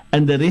Salah.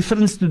 And the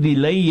reference to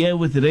delay here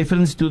with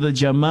reference to the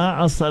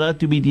Jama'ah Salah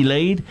to be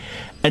delayed,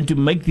 and to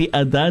make the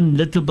adhan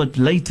little bit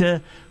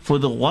later for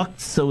the waqt,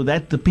 so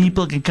that the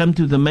people can come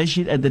to the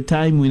masjid at the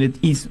time when it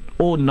is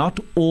not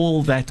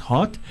all that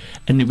hot,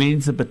 and when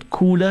it's a bit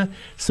cooler,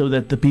 so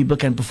that the people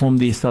can perform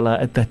their Salah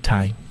at that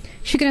time.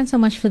 Shukran so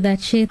much for that,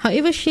 Sheikh.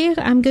 However, Sheikh,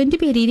 I'm going to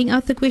be reading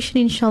out the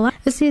question, inshallah.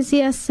 It says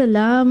here,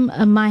 Salam,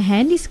 my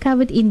hand is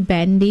covered in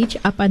bandage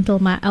up until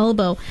my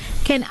elbow.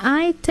 Can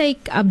I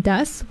take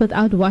abdas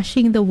without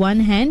washing the one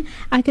hand?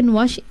 I can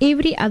wash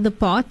every other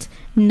part.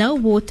 No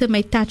water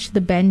may touch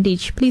the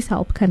bandage. Please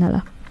help,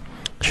 Kanala.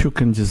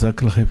 Shukran,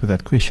 Jazakallah khair for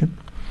that question.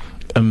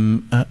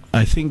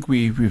 I think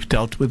we've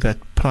dealt with that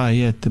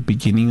prior at the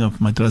beginning of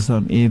Madrasa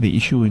on Air, the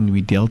issue when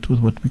we dealt with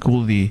what we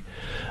call the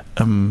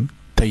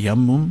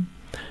tayammum.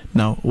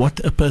 Now, what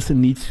a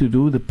person needs to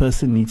do, the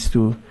person needs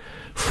to,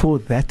 for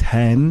that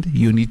hand,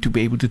 you need to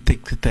be able to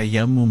take the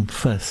tayammum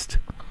first.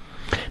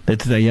 That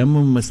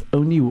tayammum must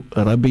only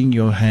rubbing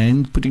your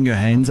hand, putting your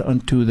hands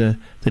onto the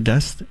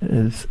dust,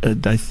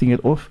 dusting it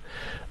off,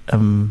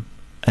 and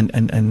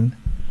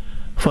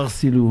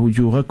فَاغْسِلُوا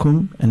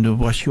وُجُوهَكُمْ, and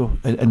wash your,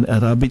 and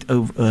rub it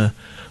over,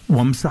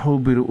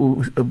 وَامْسَحُوا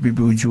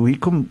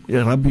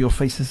بِوُجُوهِكُمْ, rub your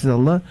faces,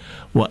 Allah,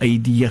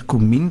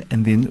 وَأَيْدِيَكُمْ مِنْ,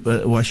 and then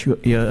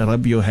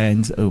rub your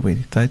hands over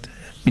it, right?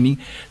 Meaning,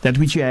 that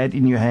which you had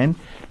in your hand,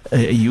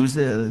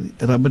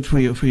 rub it for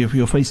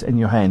your face and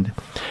your hand.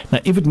 Now,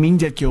 if it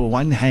means that your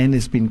one hand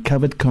has been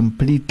covered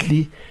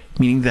completely,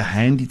 meaning the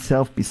hand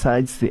itself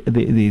besides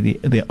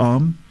the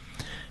arm,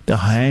 the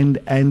hand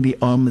and the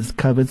arm is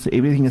covered, so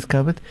everything is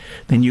covered,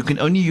 then you can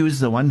only use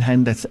the one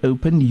hand that's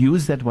open.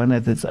 Use that one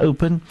that's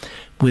open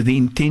with the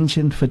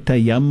intention for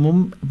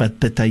tayammum, but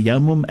the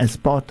tayammum as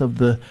part of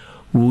the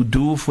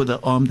wudu for the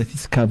arm that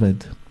is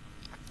covered,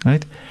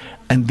 right?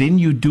 And then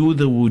you do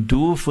the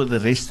wudu for the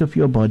rest of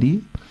your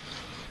body,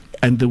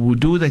 and the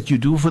wudu that you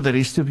do for the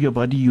rest of your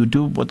body, you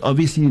do what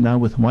obviously now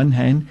with one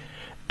hand,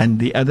 and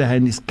the other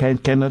hand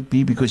cannot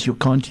be, because you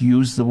can't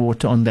use the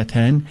water on that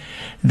hand,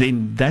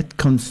 then that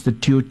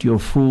constitutes your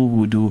full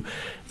wudu.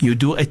 You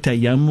do a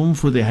tayammum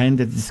for the hand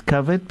that is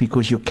covered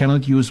because you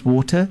cannot use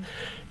water.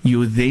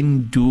 You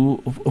then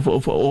do,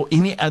 or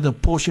any other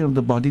portion of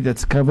the body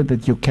that's covered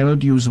that you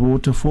cannot use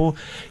water for,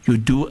 you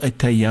do a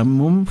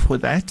tayammum for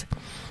that.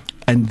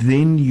 And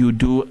then you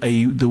do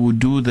the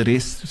wudu, the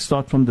rest,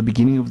 start from the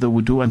beginning of the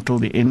wudu until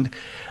the end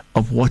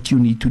of what you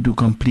need to do,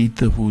 complete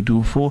the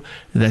wudu for.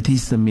 That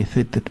is the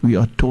method that we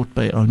are taught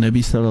by our Nabi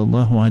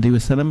sallallahu alaihi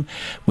wasallam.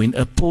 When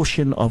a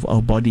portion of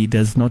our body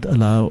is not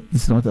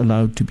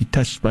allowed to be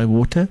touched by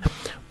water,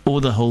 or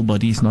the whole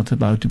body is not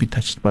allowed to be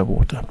touched by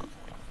water.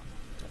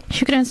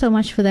 Shukran so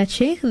much for that,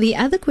 Sheikh. The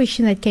other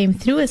question that came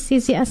through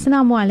says,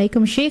 Assalamu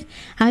alaikum, Sheikh.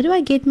 How do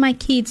I get my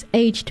kids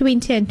aged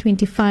 20 and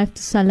 25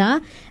 to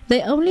Salah?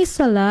 they only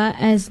salah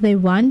as they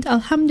want.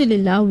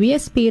 Alhamdulillah, we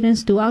as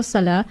parents do our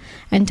salah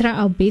and try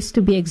our best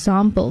to be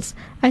examples.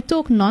 I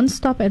talk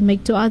non-stop and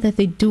make dua that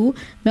they do.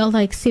 May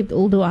Allah accept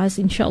all duas,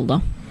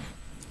 inshallah.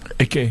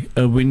 Okay,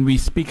 when we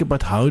speak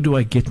about how do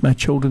I get my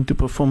children to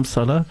perform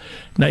salah,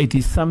 now it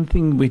is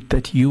something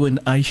that you and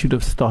I should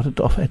have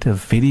started off at a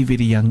very,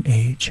 very young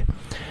age.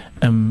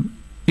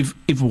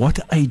 If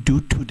what I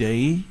do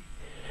today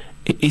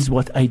is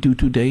what I do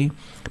today,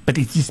 but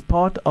it is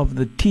part of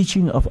the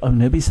teaching of our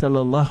Nabi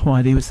sallallahu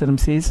alaihi wasallam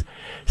says,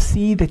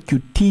 see that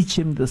you teach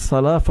him the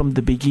salah from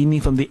the beginning,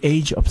 from the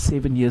age of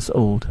 7 years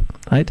old,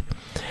 right?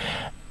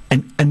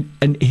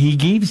 And he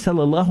gives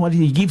sallallahu alaihi,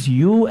 he gives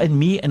you and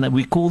me, and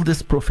we call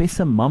this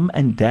Professor Mum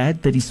and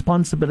Dad, the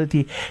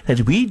responsibility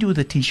that we do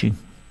the teaching.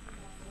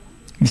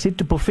 He said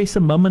to Professor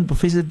Mum and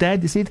Professor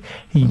Dad, he said,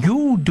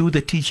 you do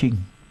the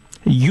teaching.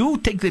 You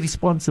take the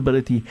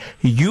responsibility.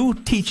 You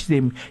teach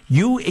them.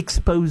 You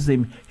expose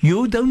them.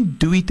 You don't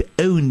do it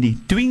only.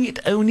 Doing it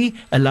only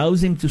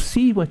allows them to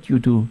see what you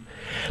do.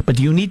 But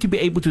you need to be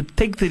able to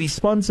take the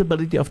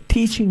responsibility of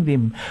teaching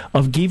them,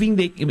 of giving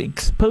them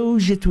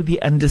exposure to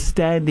the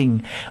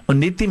understanding, or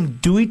let them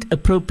do it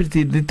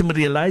appropriately, let them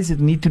realize they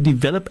need to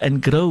develop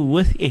and grow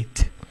with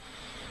it.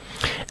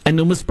 And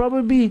almost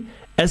probably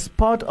as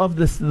part of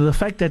this, the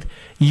fact that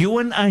you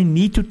and I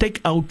need to take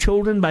our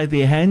children by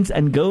their hands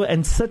and go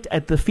and sit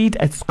at the feet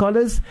at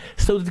scholars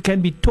so that it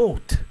can be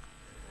taught.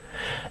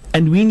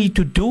 And we need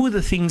to do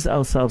the things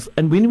ourselves.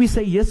 And when we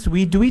say yes,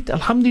 we do it,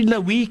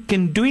 alhamdulillah, we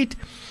can do it.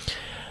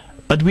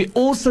 But we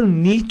also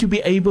need to be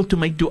able to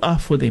make dua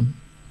for them.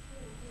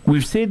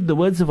 We've said the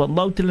words of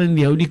Allah Ta'ala in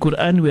the Holy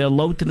Quran, where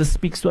Allah Ta'ala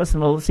speaks to us,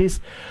 and Allah says,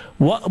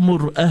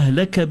 وَأْمُرْ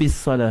أَهْلَكَ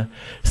بِالصَّلَاةِ.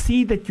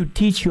 See that you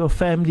teach your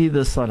family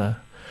the salah.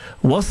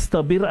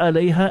 وَاسْتَبِرْ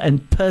عَلَيْهَا,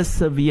 and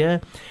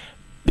persevere.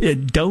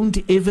 Don't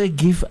ever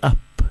give up.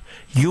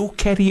 You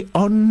carry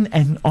on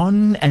and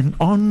on and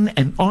on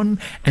and on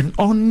and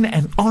on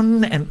and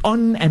on and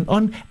on and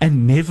on,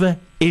 and never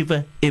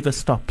ever ever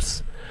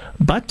stops.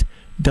 But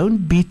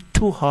don't be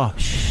too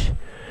harsh.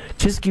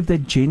 Just give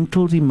that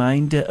gentle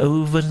reminder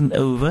over and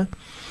over,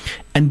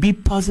 and be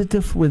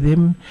positive with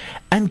them,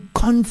 and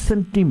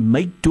constantly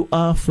make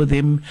dua for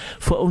them,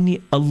 for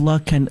only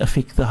Allah can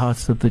affect the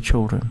hearts of the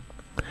children.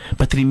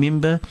 But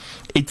remember,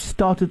 it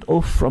started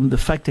off from the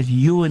fact that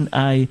you and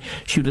I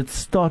should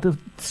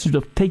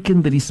have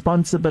taken the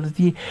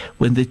responsibility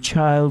when the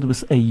child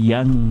was a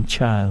young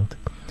child.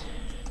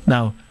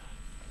 Now,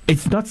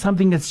 it's not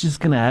something that's just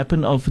going to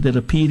happen over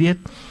a period.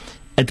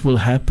 It will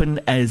happen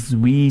as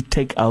we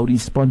take our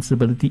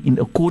responsibility in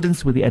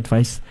accordance with the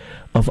advice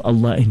of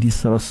Allah and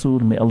His Rasul.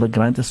 May Allah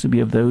grant us to be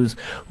of those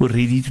who are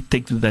ready to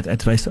take to that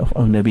advice of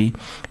our Nabi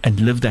and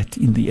live that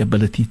in the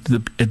ability, to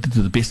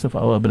the best of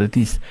our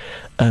abilities.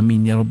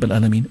 Ameen Ya Rabbil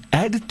Alameen.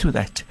 Added to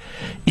that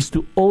is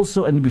to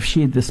also, and we've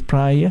shared this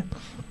prior,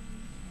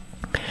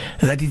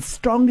 that it's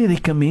strongly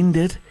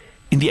recommended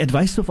in the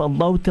advice of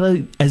Allah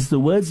Ta'ala, as the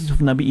words of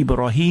Nabi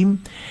Ebrahim,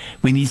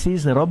 when he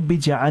says, Rabbi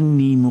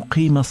ja'anni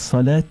muqima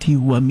as-salati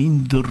wa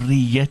min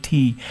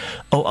dhurriyyati.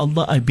 Oh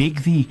Allah, I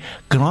beg thee,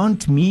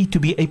 grant me to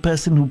be a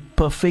person who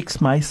perfects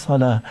my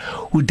salah,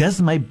 who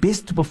does my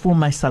best to perform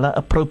my salah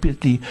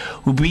appropriately,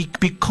 who be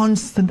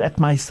constant at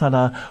my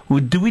salah, who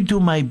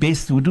do my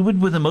best, who do it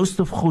with the most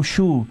of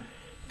khushu.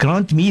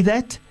 Grant me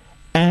that,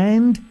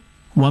 and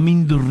wa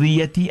min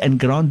dhurriyyati, and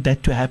grant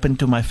that to happen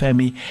to my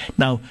family.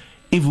 Now,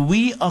 if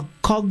we are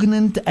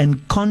cognate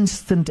and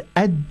constant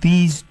at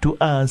these to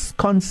us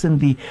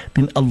constantly,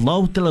 then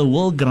Allah Ta'ala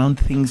will grant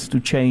things to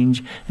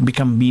change and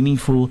become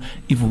meaningful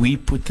if we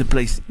put the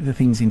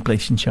things in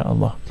place,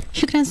 inshallah.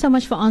 Shukran so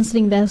much for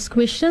answering those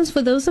questions.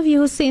 For those of you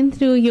who sent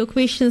through your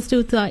questions to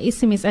our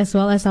SMS as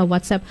well as our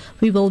WhatsApp,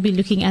 we will be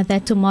looking at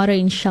that tomorrow,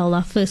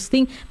 inshallah, first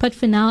thing. But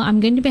for now,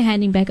 I'm going to be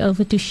handing back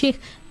over to Sheikh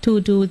to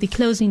do the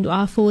closing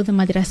dua for the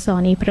Madrasa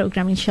on Air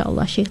program,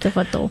 inshallah. Sheikh,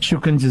 tafaddal.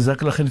 Shukran,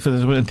 jazakallah khair for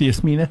that, Auntie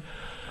Yasmina.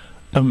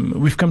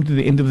 We've come to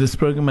the end of this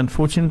program.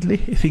 Unfortunately,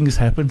 things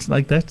happen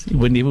like that.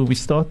 Whenever we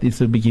start, there's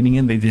a beginning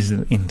and there's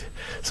an end.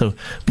 So,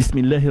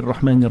 Bismillahir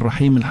Rahmanir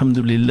Rahim,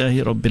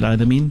 Alhamdulillahi Rabbil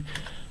Alameen.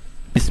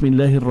 بسم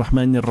الله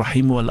الرحمن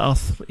الرحيم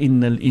والعصر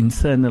إن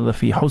الإنسان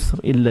لفي حسر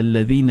إلا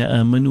الذين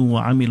آمنوا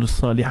وعملوا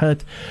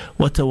الصالحات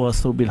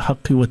وتواصوا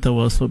بالحق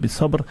وتواصوا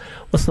بالصبر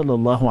وصلى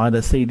الله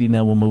على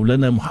سيدنا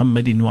ومولانا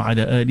محمد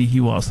وعلى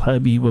آله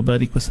وأصحابه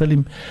وبارك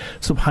وسلم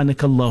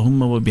سبحانك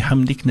اللهم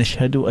وبحمدك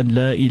نشهد أن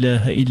لا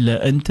إله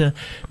إلا أنت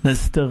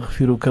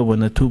نستغفرك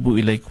ونتوب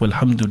إليك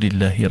والحمد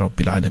لله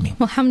رب العالمين.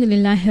 والحمد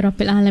لله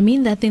رب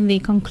العالمين. That then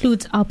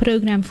concludes our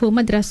program for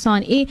Madrasa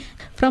on Air.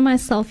 From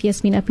myself,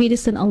 Yasmina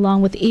Peterson,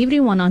 along with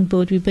everyone on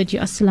board, we bid you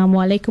Assalamu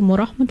alaikum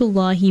wa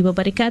rahmatullahi wa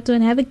barakatuh,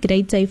 and have a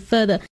great day further.